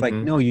 It's like,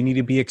 no, you need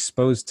to be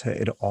exposed to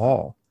it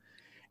all.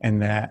 And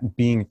that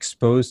being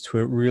exposed to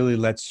it really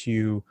lets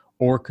you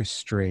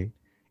orchestrate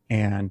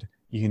and,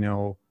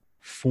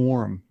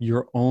 form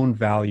your own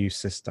value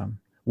system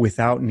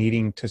without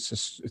needing to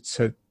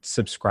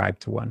subscribe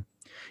to one.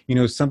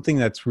 Something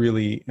that's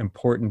really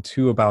important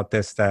too about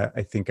this that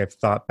I think I've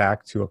thought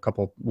back to a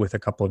couple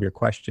of your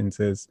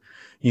questions is,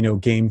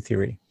 game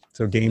theory.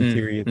 So game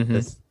theory,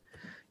 this,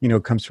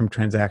 comes from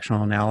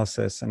transactional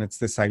analysis. And it's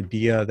this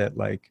idea that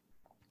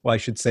I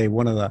should say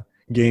one of the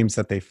games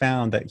that they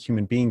found that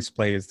human beings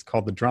play is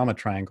called the drama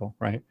triangle,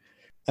 right?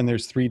 And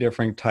there's three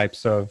different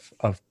types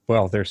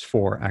there's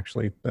four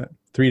actually, but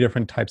three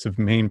different types of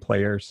main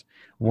players.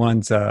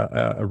 One's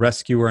a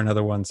rescuer,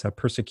 another one's a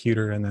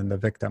persecutor, and then the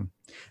victim.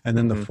 And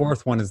then the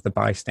fourth one is the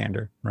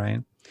bystander,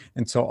 right?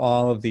 And so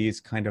all of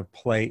these kind of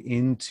play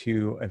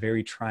into a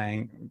very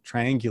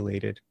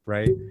triangulated,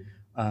 right,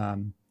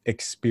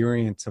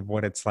 experience of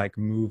what it's like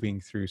moving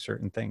through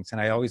certain things.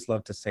 And I always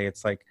love to say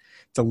it's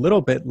a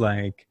little bit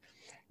like,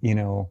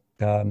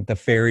 the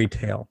fairy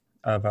tale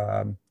of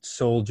a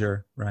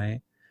soldier,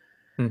 right?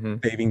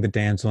 Saving the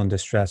damsel in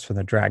distress from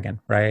the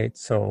dragon, right?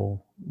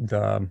 So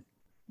the,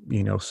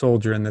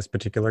 soldier in this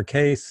particular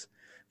case,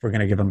 if we're going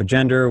to give them a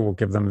gender, we'll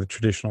give them the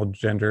traditional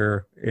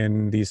gender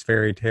in these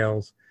fairy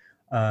tales,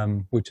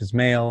 which is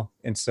male.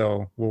 And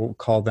so we'll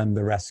call them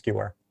the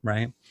rescuer,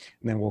 right? And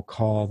then we'll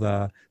call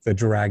the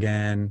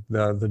dragon,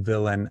 the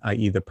villain,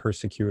 i.e. the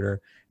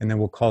persecutor. And then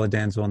we'll call the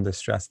damsel in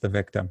distress the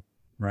victim,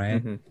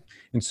 right?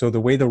 And so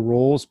the way the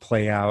roles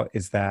play out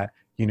is that,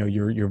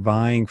 you're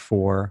vying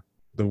for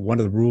one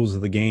of the rules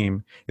of the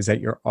game is that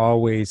you're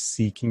always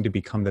seeking to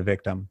become the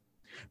victim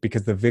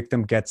because the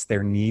victim gets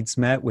their needs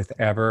met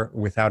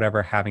without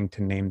ever having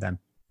to name them.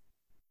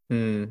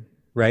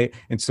 Right.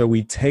 And so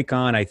we take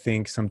on, I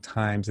think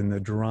sometimes in the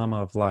drama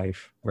of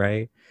life,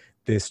 right,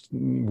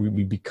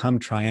 we become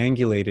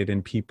triangulated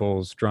in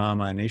people's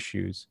drama and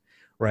issues,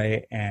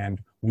 right?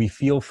 And we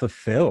feel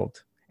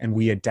fulfilled and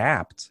we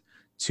adapt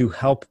to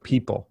help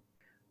people.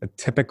 A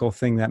typical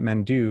thing that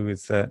men do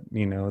is that,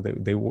 they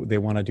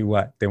want to do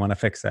what? They want to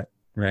fix it,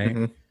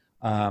 right?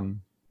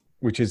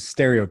 Which is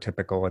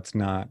stereotypical. It's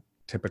not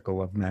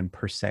typical of men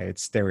per se.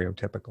 It's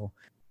stereotypical.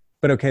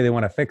 But okay, they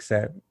want to fix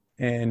it.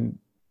 And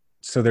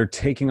so they're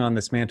taking on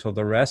this mantle of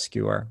the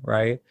rescuer,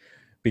 right?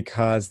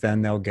 Because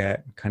then they'll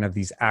get kind of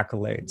these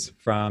accolades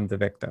from the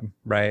victim,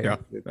 right? Yeah,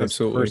 This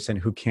absolutely. person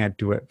who can't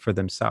do it for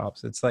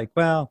themselves. It's like,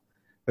 well,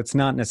 that's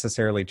not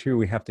necessarily true.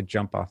 We have to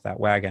jump off that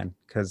wagon,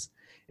 because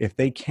if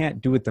they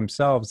can't do it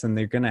themselves, then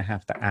they're going to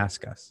have to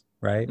ask us,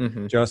 right?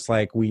 Mm-hmm. Just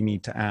like we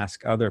need to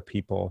ask other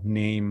people,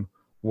 name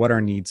what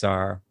our needs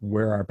are,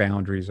 where our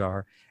boundaries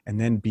are, and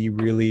then be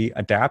really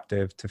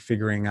adaptive to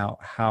figuring out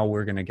how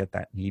we're going to get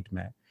that need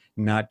met,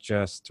 not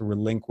just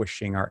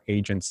relinquishing our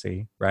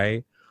agency,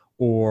 right?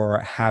 Or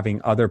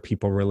having other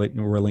people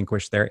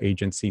relinquish their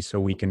agency so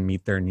we can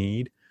meet their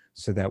need,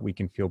 so that we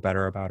can feel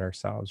better about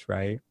ourselves,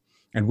 right?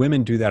 And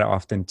women do that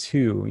often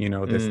too,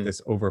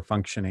 this over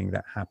functioning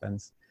that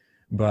happens.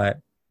 But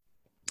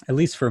at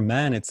least for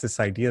men, it's this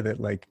idea that,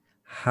 like,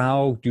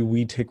 how do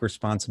we take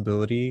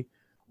responsibility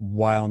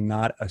while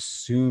not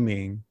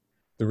assuming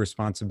the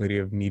responsibility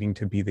of needing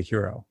to be the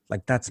hero?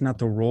 Like, that's not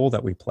the role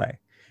that we play,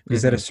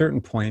 because at a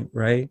certain point,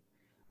 right,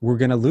 we're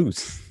going to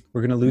lose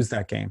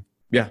that game.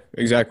 Yeah,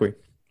 exactly.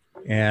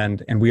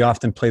 And we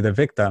often play the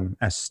victim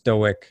as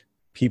stoic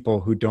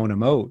people who don't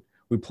emote.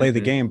 We play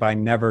the game by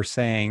never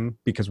saying,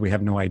 because we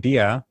have no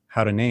idea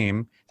how to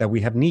name, that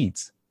we have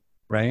needs,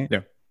 right?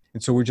 Yeah.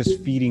 And so we're just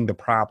feeding the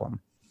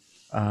problem.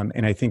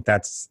 And I think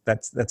that's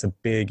a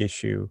big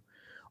issue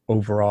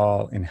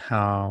overall in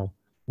how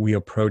we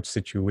approach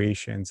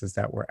situations, is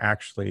that we're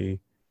actually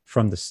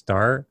from the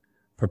start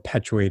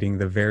perpetuating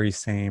the very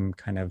same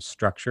kind of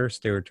structure,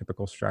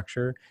 stereotypical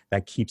structure,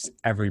 that keeps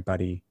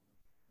everybody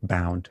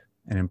bound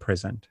and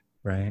imprisoned,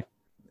 right?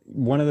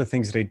 One of the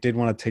things that I did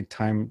want to take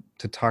time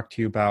to talk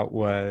to you about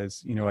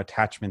was,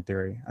 attachment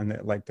theory. And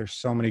like, there's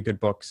so many good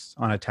books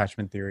on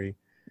attachment theory.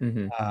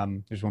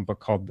 There's one book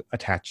called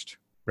Attached,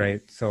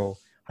 right? So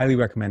highly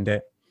recommend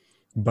it.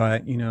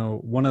 But,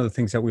 one of the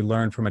things that we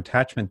learned from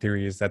attachment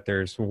theory is that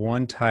there's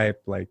one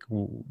type,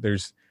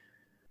 there's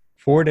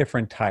 4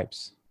 different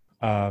types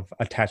of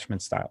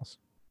attachment styles,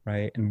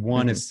 right? And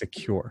one is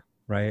secure,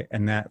 right?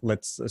 And that,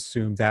 let's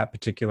assume that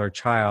particular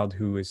child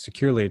who is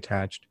securely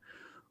attached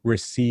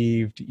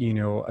received,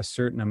 a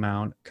certain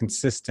amount,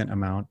 consistent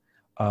amount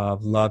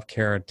of love,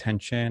 care,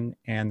 attention,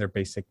 and their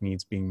basic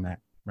needs being met,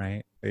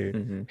 right?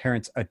 The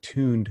parents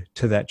attuned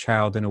to that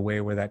child in a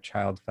way where that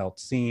child felt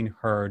seen,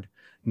 heard,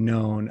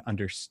 known,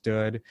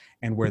 understood,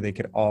 and where they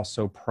could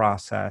also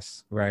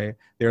process, right,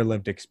 their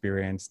lived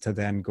experience to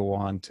then go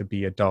on to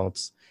be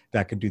adults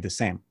that could do the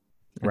same,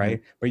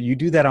 right? But you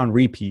do that on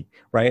repeat,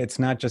 right? It's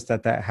not just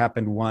that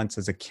happened once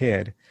as a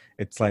kid.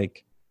 It's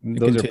like,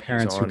 those are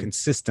parents who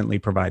consistently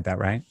provide that,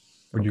 right?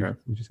 Would you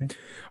say?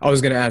 I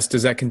was going to ask,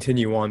 does that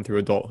continue on through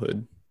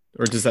adulthood,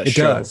 or does that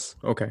show? It does.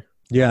 Okay.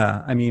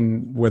 Yeah. I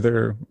mean,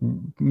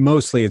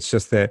 mostly it's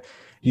just that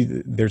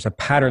there's a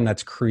pattern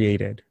that's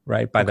created,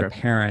 right, by the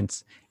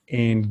parents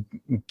in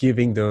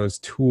giving those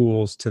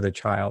tools to the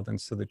child.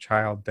 And so the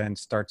child then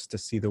starts to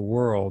see the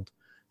world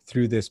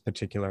through this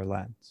particular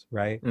lens,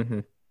 right?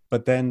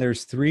 But then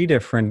there's 3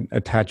 different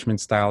attachment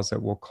styles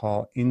that we'll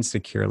call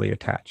insecurely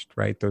attached,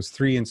 right? Those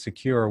 3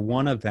 insecure,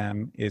 one of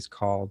them is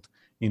called,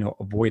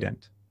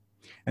 avoidant.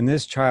 And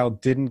this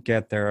child didn't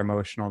get their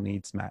emotional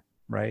needs met,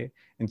 right?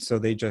 And so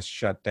they just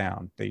shut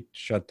down. They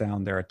shut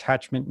down their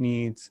attachment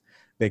needs.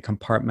 They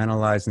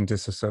compartmentalize and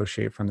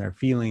disassociate from their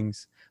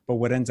feelings. But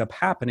what ends up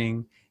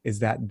happening is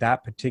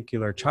that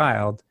particular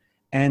child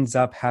ends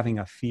up having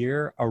a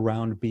fear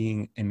around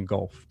being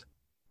engulfed.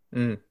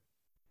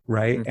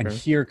 Right. Okay. And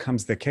here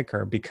comes the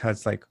kicker,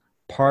 because like,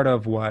 part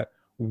of what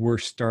we're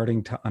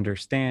starting to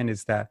understand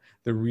is that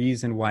the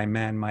reason why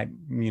men might,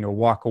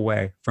 walk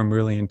away from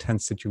really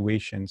intense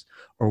situations,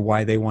 or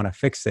why they want to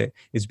fix it,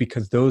 is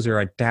because those are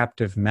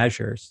adaptive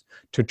measures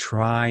to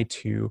try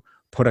to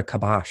put a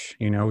kibosh,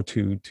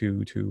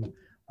 to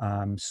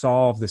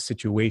solve the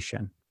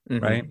situation,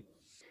 right?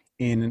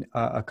 In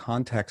a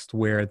context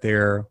where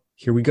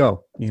here we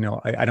go,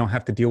 I don't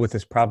have to deal with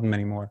this problem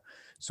anymore.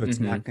 So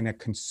it's not going to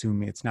consume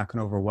me. It's not going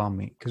to overwhelm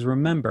me. Because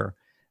remember,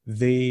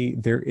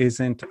 there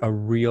isn't a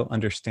real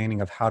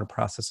understanding of how to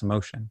process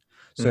emotion.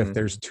 So if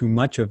there's too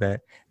much of it,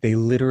 they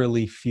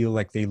literally feel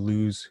like they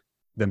lose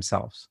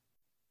themselves,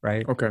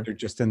 right? Okay. They're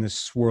just in this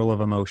swirl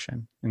of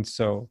emotion. And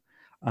so,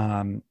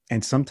 and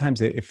sometimes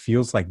it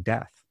feels like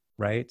death,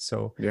 right?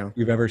 So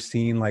you've ever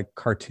seen like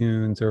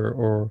cartoons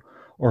or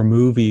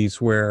movies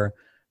where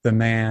the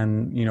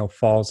man,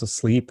 falls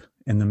asleep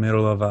in the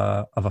middle of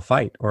a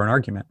fight or an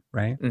argument,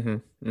 right?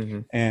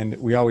 And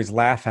we always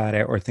laugh at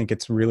it or think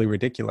it's really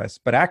ridiculous,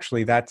 but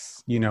actually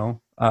that's,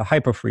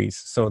 hypofreeze.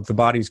 So the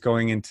body's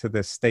going into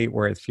this state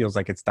where it feels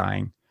like it's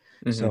dying.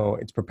 So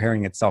it's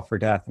preparing itself for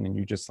death, and then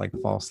you just like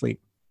fall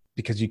asleep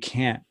because you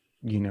can't,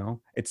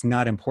 it's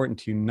not important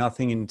to you.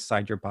 Nothing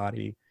inside your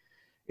body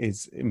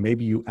is,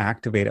 maybe you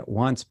activate it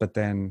once, but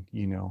then,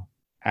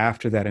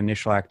 after that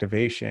initial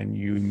activation,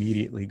 you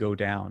immediately go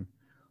down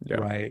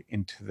right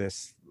into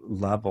this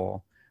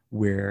level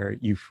where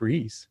you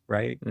freeze,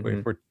 right?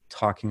 If we're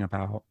talking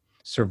about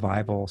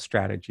survival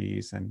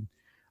strategies, and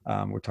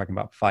we're talking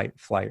about fight,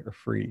 flight, or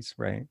freeze,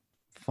 right?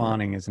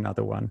 Fawning is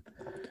another one.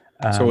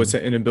 So it's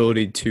an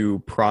inability to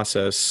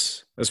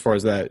process, as far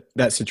as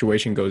that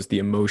situation goes, the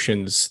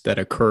emotions that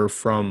occur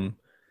from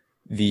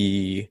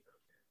the,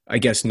 I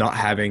guess, not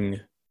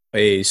having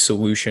a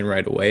solution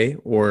right away,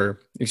 or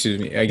excuse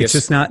me, I it's guess.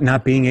 just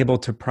not being able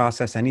to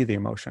process any of the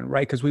emotion,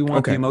 right? Because we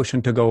want the Okay.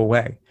 emotion to go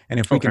away. And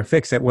if we Okay. can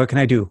fix it, what can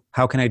I do?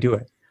 How can I do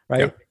it?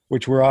 Right? Yeah.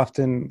 Which we're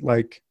often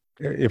like,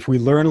 if we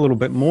learn a little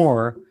bit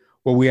more,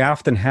 what we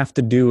often have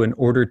to do in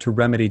order to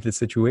remedy the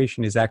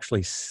situation is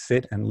actually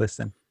sit and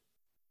listen.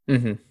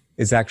 Mm-hmm.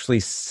 Is actually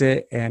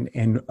sit and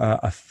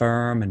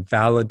affirm and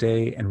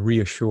validate and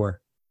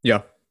reassure.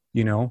 Yeah.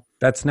 You know,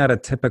 that's not a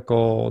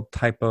typical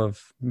type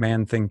of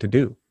man thing to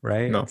do,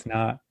 right? No. It's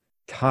not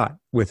taught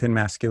within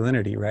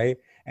masculinity, right?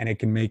 And it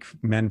can make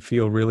men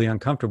feel really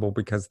uncomfortable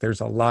because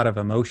there's a lot of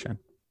emotion,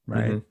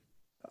 right?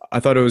 Mm-hmm. I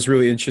thought it was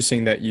really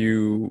interesting that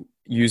you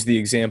use the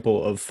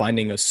example of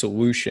finding a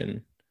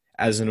solution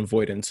as an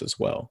avoidance as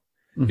well,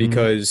 Mm-hmm.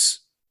 because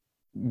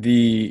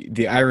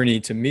the irony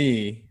to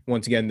me,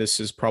 once again, this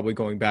is probably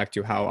going back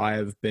to how I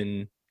have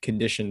been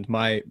conditioned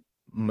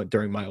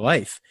during my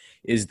life,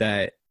 is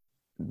that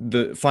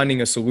the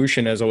finding a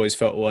solution has always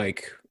felt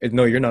like,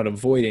 no, you're not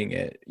avoiding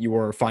it, you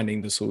are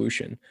finding the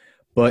solution.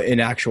 But in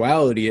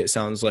actuality, it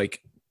sounds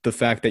like the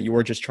fact that you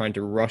are just trying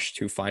to rush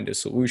to find a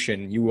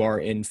solution, you are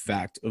in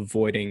fact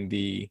avoiding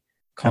the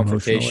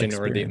confrontation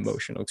or the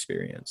emotional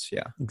experience.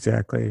 Yeah,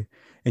 exactly.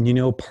 And you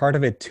know, part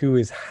of it too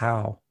is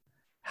how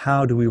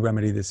do we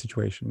remedy the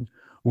situation?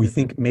 We mm-hmm.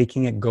 think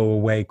making it go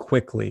away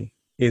quickly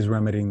is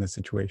remedying the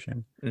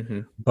situation.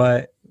 Mm-hmm.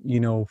 But, you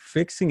know,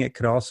 fixing it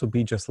could also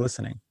be just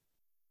listening.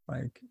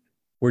 Like,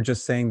 we're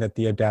just saying that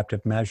the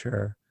adaptive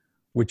measure,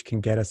 which can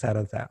get us out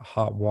of that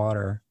hot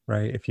water,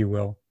 right, if you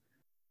will,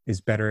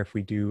 is better if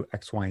we do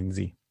X, Y, and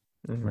Z,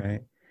 Mm-hmm.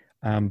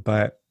 right?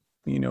 But,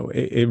 you know,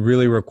 it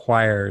really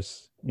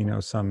requires, you know,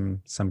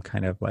 some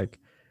kind of like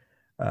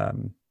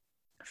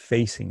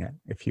facing it,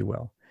 if you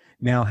will.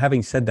 Now,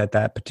 having said that,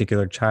 that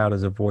particular child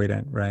is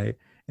avoidant, right?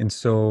 And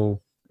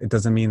so it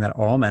doesn't mean that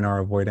all men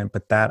are avoidant,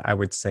 but that I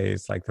would say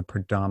is like the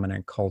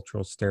predominant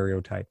cultural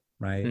stereotype,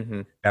 right?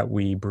 Mm-hmm. That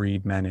we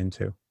breed men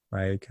into,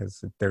 right?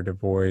 Because they're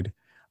devoid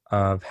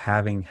of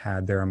having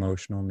had their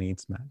emotional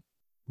needs met,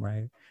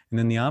 right? And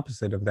then the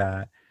opposite of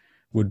that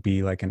would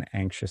be like an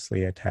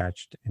anxiously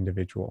attached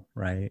individual,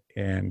 right?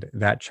 And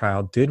that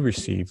child did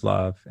receive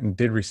love and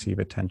did receive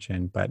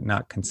attention, but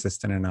not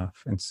consistent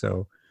enough. And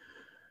so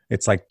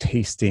it's like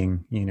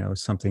tasting, you know,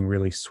 something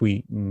really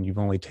sweet and you've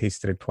only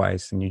tasted it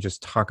twice and you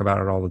just talk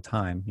about it all the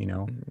time, you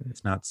know. Mm-hmm.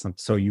 It's not some,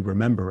 so you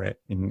remember it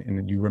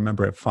and you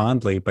remember it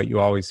fondly, but you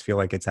always feel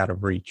like it's out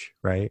of reach,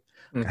 right?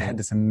 Mm-hmm. I had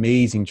this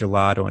amazing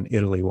gelato in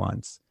Italy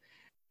once,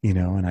 you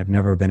know, and I've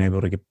never been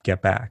able to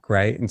get back,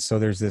 right? And so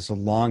there's this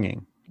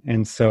longing.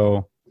 And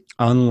so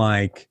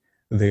unlike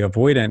the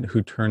avoidant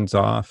who turns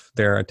off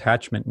their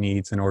attachment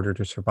needs in order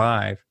to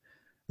survive,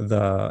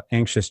 the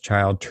anxious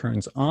child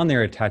turns on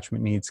their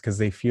attachment needs because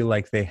they feel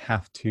like they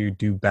have to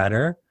do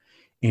better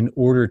in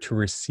order to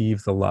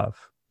receive the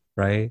love,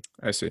 right?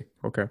 I see.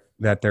 Okay.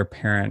 That their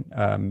parent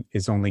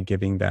is only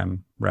giving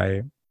them,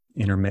 right,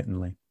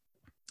 intermittently.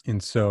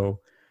 And so,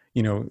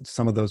 you know,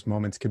 some of those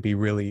moments could be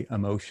really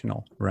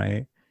emotional,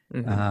 right?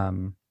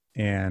 Mm-hmm.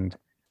 And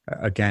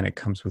again, it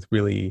comes with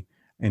really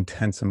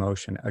intense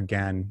emotion.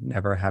 Again,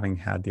 never having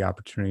had the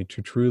opportunity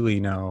to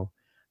truly know,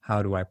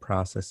 how do I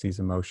process these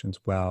emotions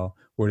well?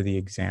 What are the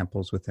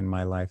examples within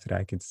my life that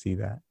I could see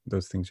that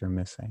those things are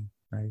missing,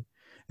 right?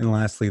 And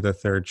lastly, the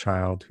third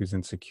child who's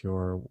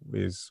insecure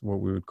is what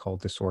we would call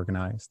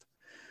disorganized.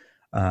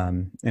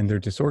 And they're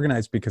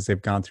disorganized because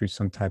they've gone through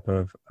some type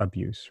of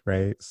abuse,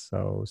 right?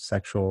 So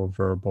sexual,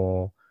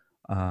 verbal,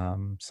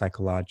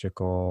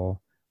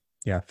 psychological,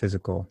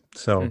 physical.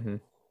 So, Mm-hmm.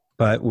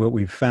 but what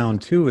we've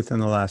found too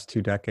within the last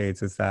 2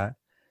 decades is that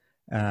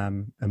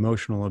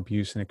emotional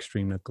abuse and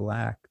extreme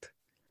neglect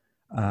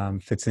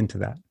fits into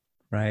that,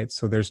 right?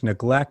 So there's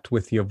neglect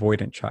with the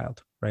avoidant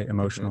child, right?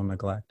 Emotional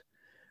neglect.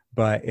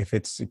 But if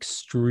it's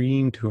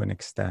extreme to an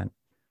extent,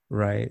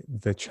 right,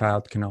 the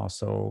child can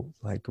also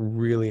like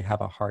really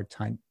have a hard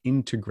time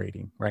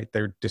integrating, right?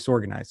 They're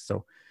disorganized.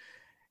 So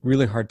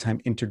really hard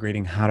time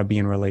integrating how to be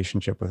in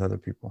relationship with other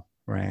people,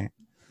 right?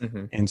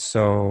 Mm-hmm. And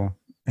so,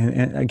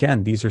 and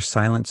again, these are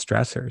silent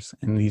stressors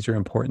and these are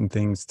important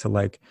things to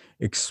like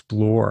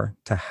explore,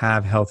 to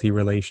have healthy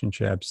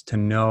relationships, to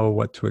know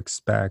what to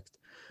expect,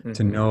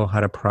 to know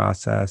how to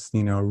process,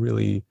 you know,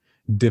 really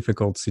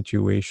difficult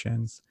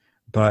situations.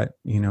 But,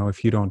 you know,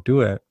 if you don't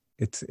do it,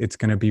 it's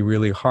going to be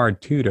really hard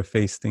too to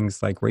face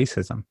things like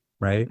racism,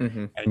 right?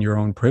 Mm-hmm. And your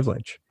own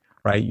privilege,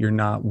 right? You're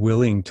not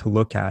willing to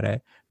look at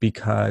it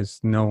because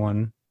no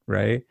one,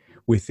 right,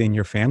 within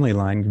your family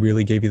line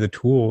really gave you the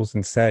tools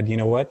and said, you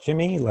know what,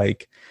 Jimmy,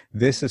 like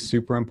this is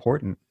super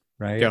important,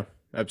 right? Yeah,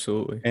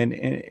 absolutely.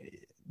 And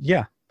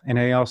yeah. And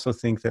I also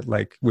think that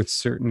like with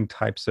certain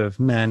types of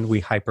men,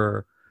 we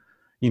hyper,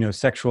 you know,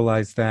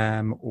 sexualize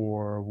them,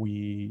 or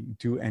we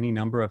do any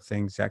number of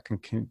things that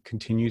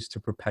continues to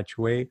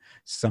perpetuate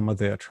some of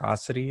the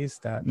atrocities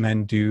that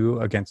men do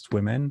against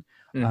women,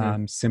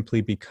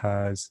 simply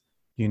because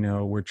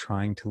we're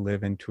trying to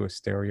live into a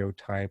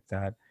stereotype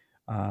that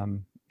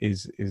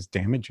is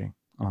damaging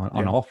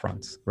on all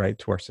fronts, right,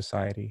 to our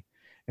society.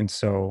 And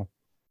so,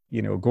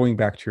 going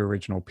back to your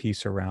original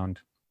piece around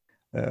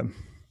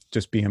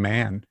just be a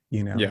man,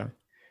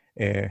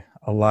 a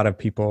lot of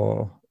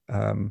people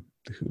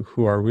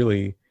who are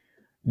really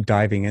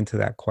diving into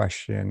that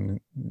question,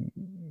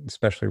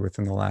 especially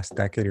within the last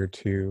decade or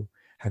two,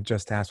 have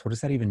just asked, what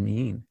does that even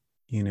mean?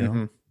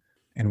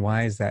 And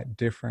why is that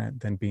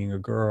different than being a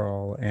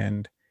girl?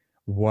 And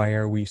why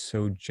are we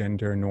so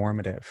gender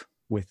normative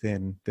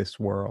within this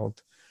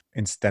world,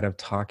 instead of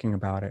talking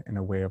about it in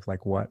a way of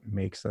like what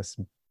makes us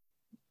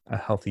a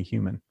healthy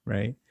human,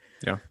 right?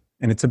 Yeah.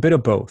 And it's a bit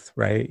of both,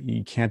 right?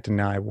 You can't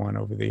deny one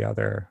over the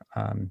other.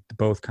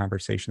 Both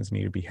conversations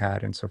need to be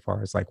had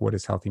insofar as like, what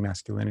is healthy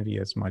masculinity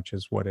as much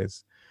as what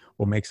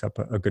makes up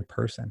a good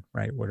person,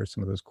 right? What are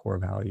some of those core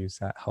values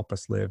that help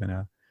us live in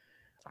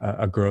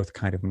a growth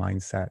kind of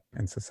mindset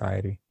and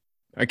society?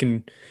 I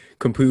can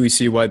completely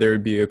see why there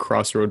would be a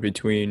crossroad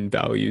between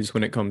values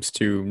when it comes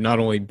to not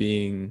only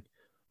being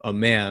a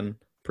man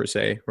per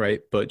se, right,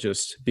 but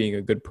just being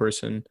a good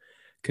person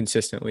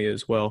consistently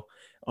as well.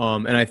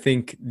 And I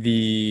think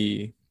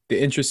the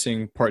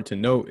interesting part to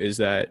note is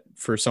that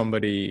for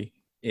somebody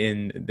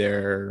in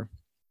their,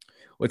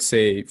 let's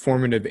say,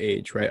 formative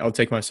age, right? I'll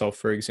take myself,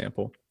 for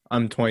example.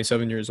 I'm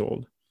 27 years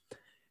old.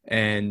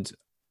 And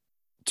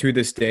to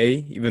this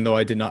day, even though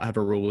I did not have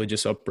a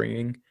religious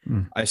upbringing,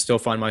 I still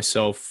find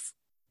myself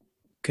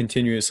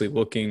continuously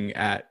looking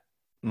at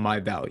my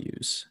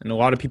values. And a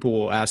lot of people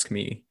will ask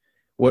me,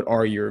 what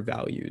are your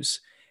values?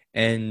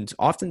 And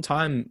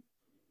oftentimes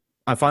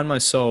I find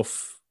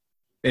myself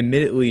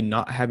admittedly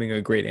not having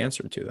a great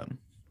answer to them.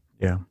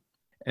 Yeah.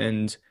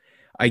 And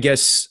I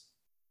guess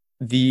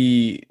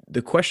the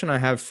question I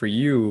have for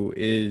you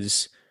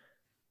is,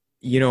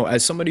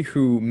 as somebody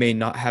who may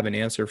not have an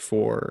answer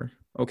for,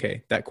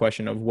 okay, that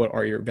question of what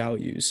are your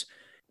values,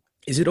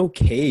 is it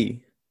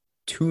okay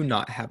to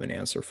not have an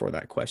answer for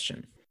that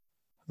question?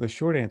 The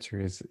short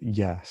answer is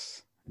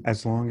yes,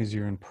 as long as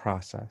you're in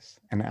process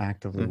and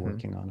actively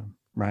working on them,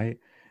 right?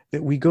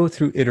 That we go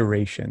through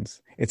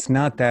iterations. It's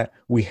not that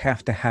we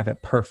have to have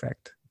it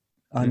perfect.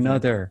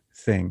 Another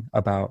thing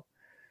about,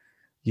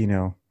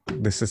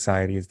 the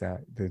society is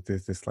that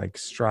there's this like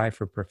strive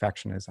for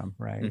perfectionism,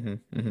 right?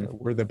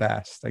 We're the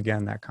best.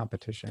 Again, that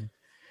competition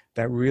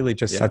that really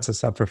just sets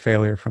us up for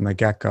failure from the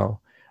get-go,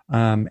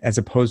 as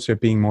opposed to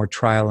it being more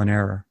trial and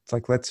error. It's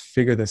like, let's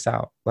figure this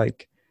out.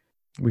 Like,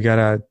 we got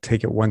to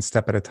take it one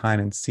step at a time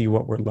and see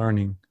what we're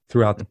learning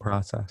throughout the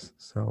process.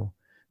 So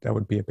that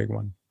would be a big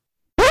one.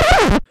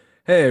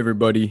 Hey,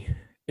 everybody.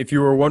 If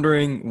you were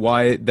wondering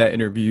why that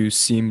interview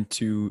seemed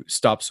to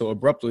stop so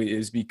abruptly,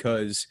 is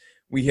because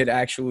we had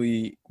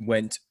actually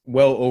went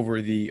well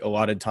over the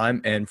allotted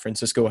time, and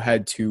Francisco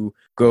had to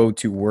go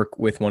to work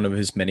with one of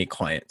his many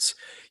clients.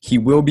 He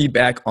will be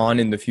back on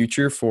in the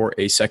future for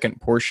a second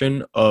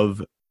portion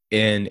of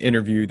an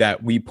interview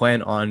that we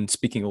plan on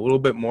speaking a little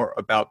bit more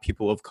about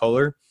people of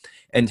color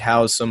and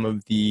how some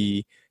of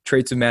the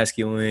traits of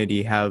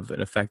masculinity have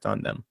an effect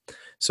on them.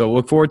 So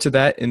look forward to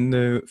that in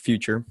the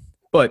future.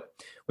 But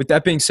with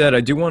that being said,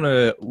 I do want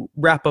to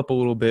wrap up a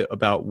little bit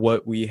about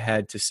what we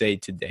had to say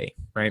today,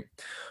 right?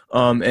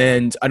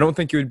 And I don't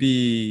think it would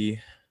be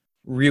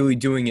really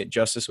doing it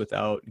justice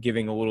without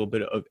giving a little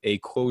bit of a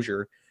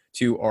closure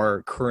to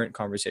our current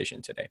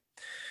conversation today.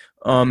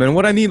 And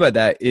what I mean by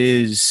that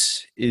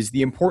is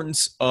the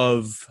importance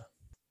of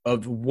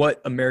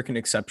what American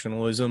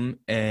exceptionalism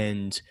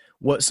and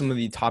what some of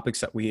the topics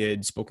that we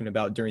had spoken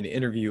about during the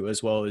interview,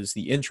 as well as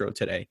the intro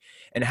today,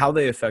 and how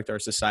they affect our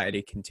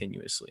society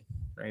continuously,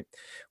 right?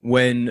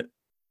 When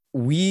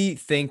we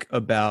think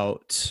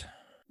about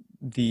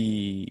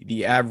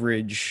the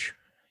average,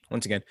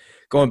 once again,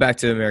 going back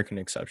to American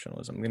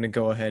exceptionalism, I'm going to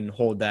go ahead and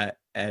hold that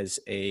as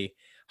a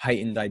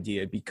heightened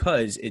idea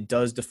because it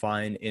does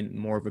define in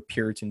more of a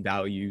Puritan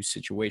value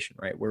situation,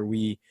 right? Where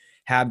we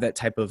have that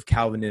type of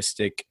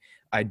Calvinistic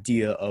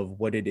idea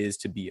of what it is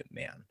to be a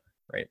man,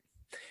 right?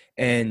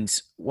 And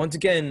once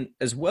again,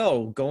 as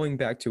well, going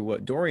back to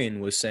what Dorian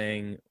was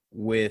saying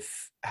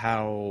with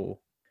how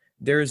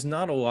there's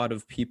not a lot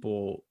of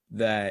people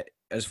that,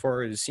 as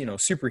far as,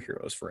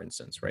 superheroes, for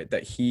instance, right,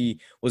 that he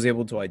was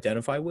able to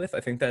identify with, I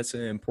think that's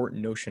an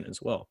important notion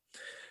as well.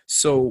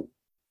 So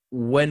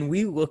when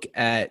we look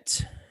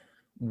at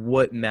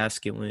what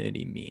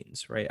masculinity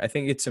means, right, I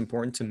think it's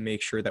important to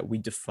make sure that we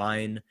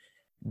define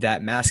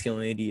that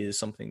masculinity is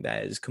something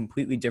that is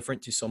completely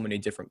different to so many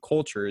different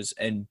cultures.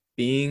 And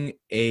being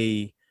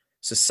a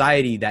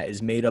society that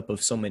is made up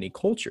of so many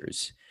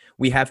cultures,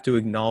 we have to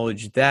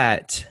acknowledge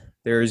that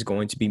there is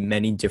going to be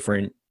many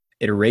different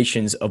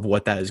iterations of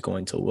what that is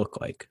going to look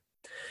like.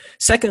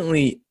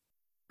 Secondly,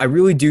 I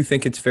really do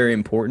think it's very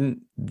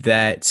important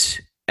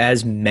that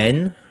as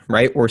men,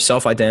 right, or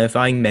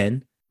self-identifying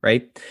men,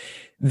 right,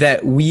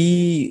 that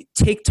we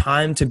take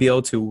time to be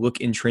able to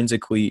look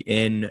intrinsically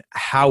in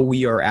how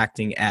we are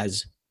acting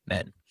as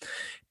men.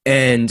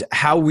 and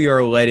how we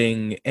are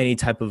letting any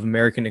type of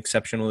American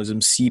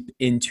exceptionalism seep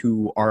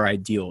into our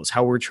ideals.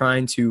 How we're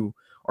trying to,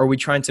 are we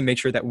trying to make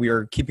sure that we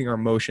are keeping our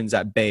emotions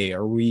at bay?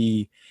 Are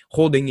we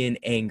holding in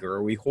anger?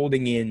 Are we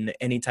holding in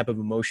any type of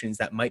emotions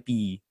that might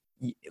be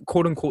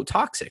quote unquote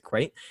toxic,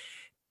 right?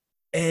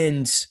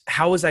 And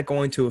how is that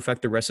going to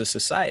affect the rest of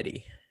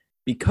society?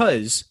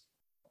 Because,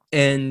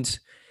 and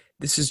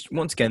this is,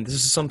 once again, this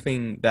is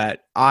something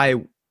that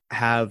I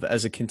have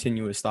as a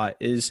continuous thought,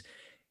 is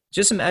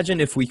just imagine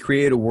if we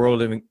create a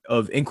world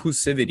of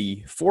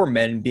inclusivity for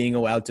men being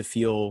allowed to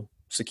feel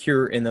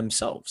secure in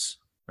themselves,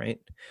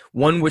 right?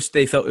 One which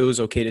they felt it was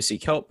okay to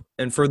seek help,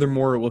 and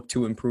furthermore, look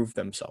to improve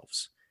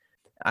themselves.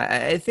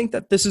 I think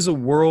that this is a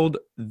world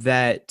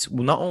that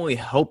will not only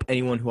help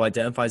anyone who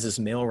identifies as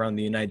male around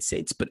the United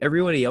States, but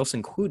everybody else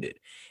included.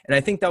 And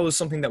I think that was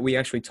something that we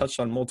actually touched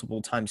on multiple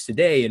times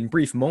today, in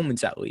brief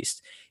moments at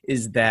least,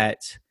 is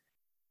that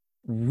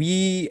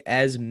we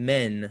as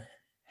men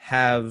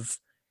have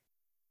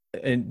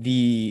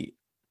the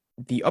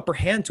upper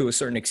hand to a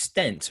certain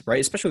extent, right?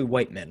 Especially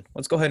white men.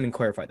 Let's go ahead and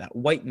clarify that.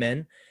 White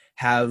men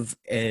have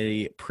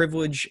a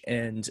privilege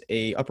and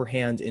a upper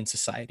hand in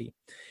society.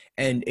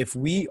 And if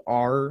we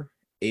are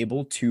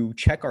able to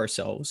check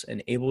ourselves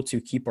and able to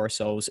keep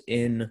ourselves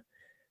in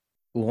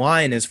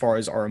line as far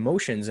as our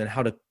emotions and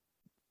how to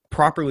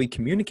properly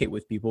communicate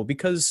with people,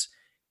 because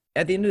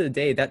at the end of the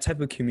day, that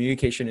type of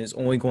communication is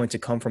only going to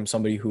come from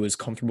somebody who is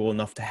comfortable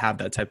enough to have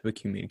that type of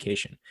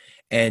communication.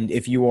 And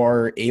if you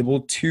are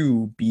able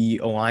to be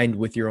aligned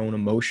with your own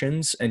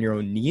emotions and your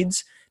own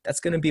needs,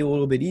 that's going to be a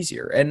little bit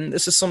easier. And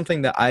this is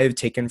something that I've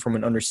taken from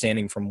an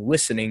understanding from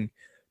listening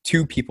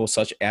to people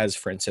such as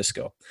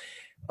Francisco.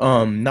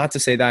 Not to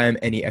say that I'm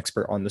any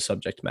expert on the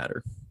subject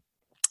matter,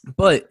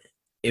 but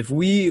if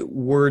we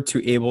were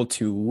to able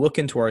to look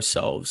into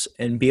ourselves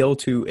and be able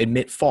to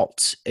admit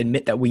faults,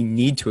 admit that we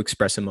need to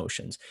express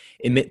emotions,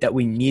 admit that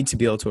we need to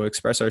be able to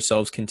express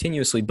ourselves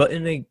continuously, but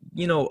in a,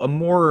 a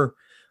more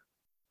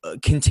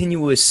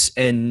continuous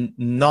and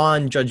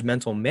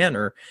non-judgmental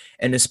manner,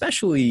 and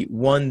especially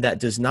one that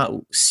does not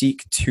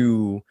seek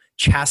to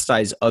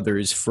chastise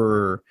others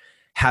for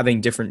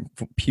having different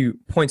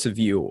points of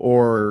view,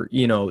 or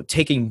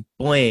taking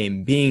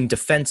blame, being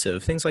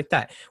defensive, things like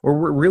that, where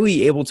we're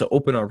really able to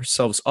open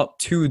ourselves up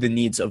to the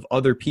needs of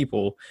other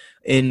people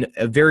in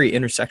a very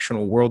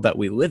intersectional world that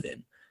we live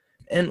in.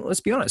 And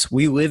let's be honest,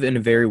 we live in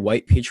a very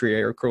white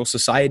patriarchal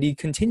society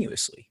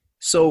continuously.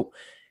 So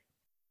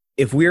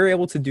if we're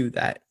able to do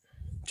that,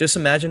 just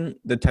imagine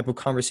the type of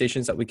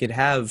conversations that we could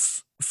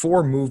have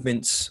for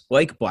movements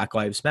like Black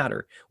Lives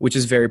Matter, which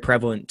is very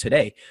prevalent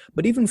today.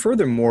 But even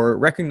furthermore,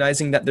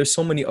 recognizing that there's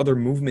so many other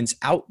movements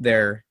out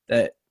there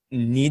that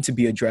need to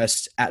be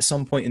addressed at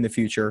some point in the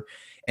future,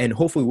 and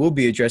hopefully will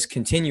be addressed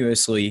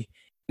continuously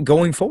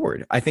going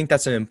forward. I think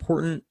that's an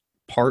important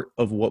part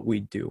of what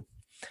we do.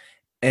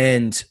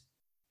 And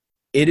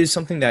it is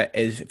something that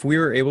if we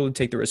were able to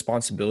take the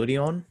responsibility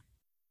on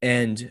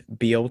and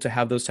be able to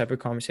have those type of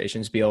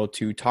conversations, be able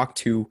to talk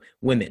to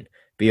women,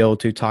 be able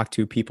to talk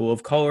to people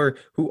of color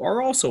who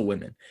are also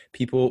women,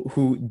 people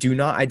who do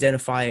not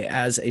identify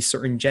as a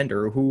certain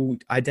gender, who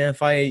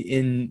identify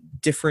in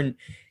different,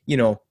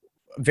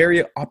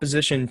 very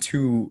opposition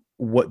to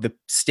what the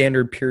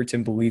standard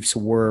Puritan beliefs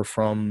were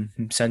from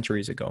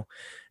centuries ago,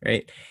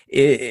 right?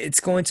 It's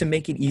going to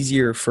make it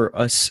easier for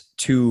us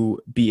to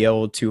be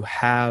able to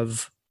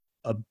have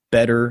a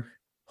better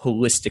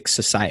holistic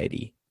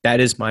society. That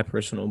is my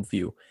personal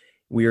view.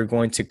 We are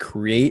going to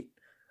create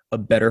a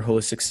better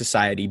holistic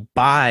society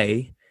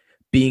by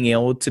being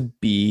able to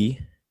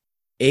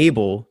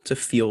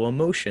feel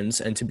emotions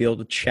and to be able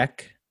to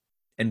check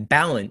and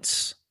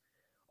balance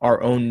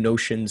our own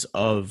notions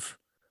of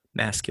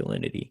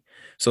masculinity.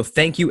 So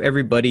thank you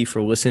everybody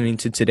for listening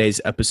to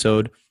today's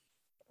episode.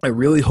 I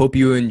really hope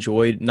you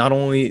enjoyed not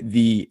only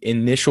the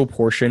initial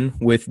portion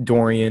with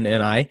Dorian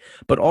and I,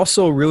 but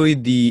also really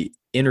the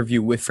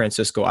interview with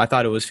Francisco. I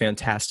thought it was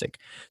fantastic.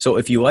 So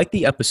if you like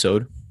the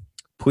episode,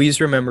 please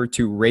remember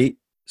to rate,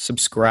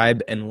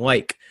 subscribe, and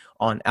like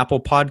on Apple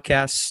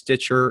Podcasts,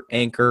 Stitcher,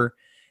 Anchor,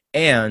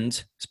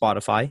 and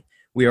Spotify.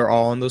 We are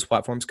all on those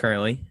platforms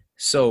currently.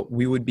 So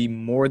we would be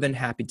more than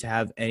happy to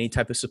have any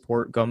type of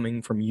support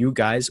coming from you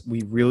guys.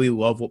 We really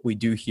love what we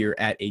do here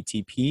at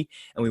ATP,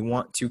 and we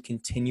want to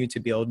continue to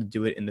be able to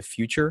do it in the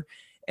future.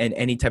 And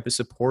any type of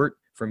support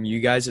from you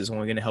guys is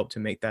only going to help to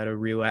make that a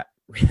real,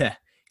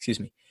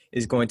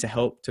 is going to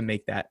help to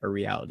make that a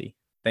reality.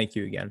 Thank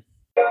you again.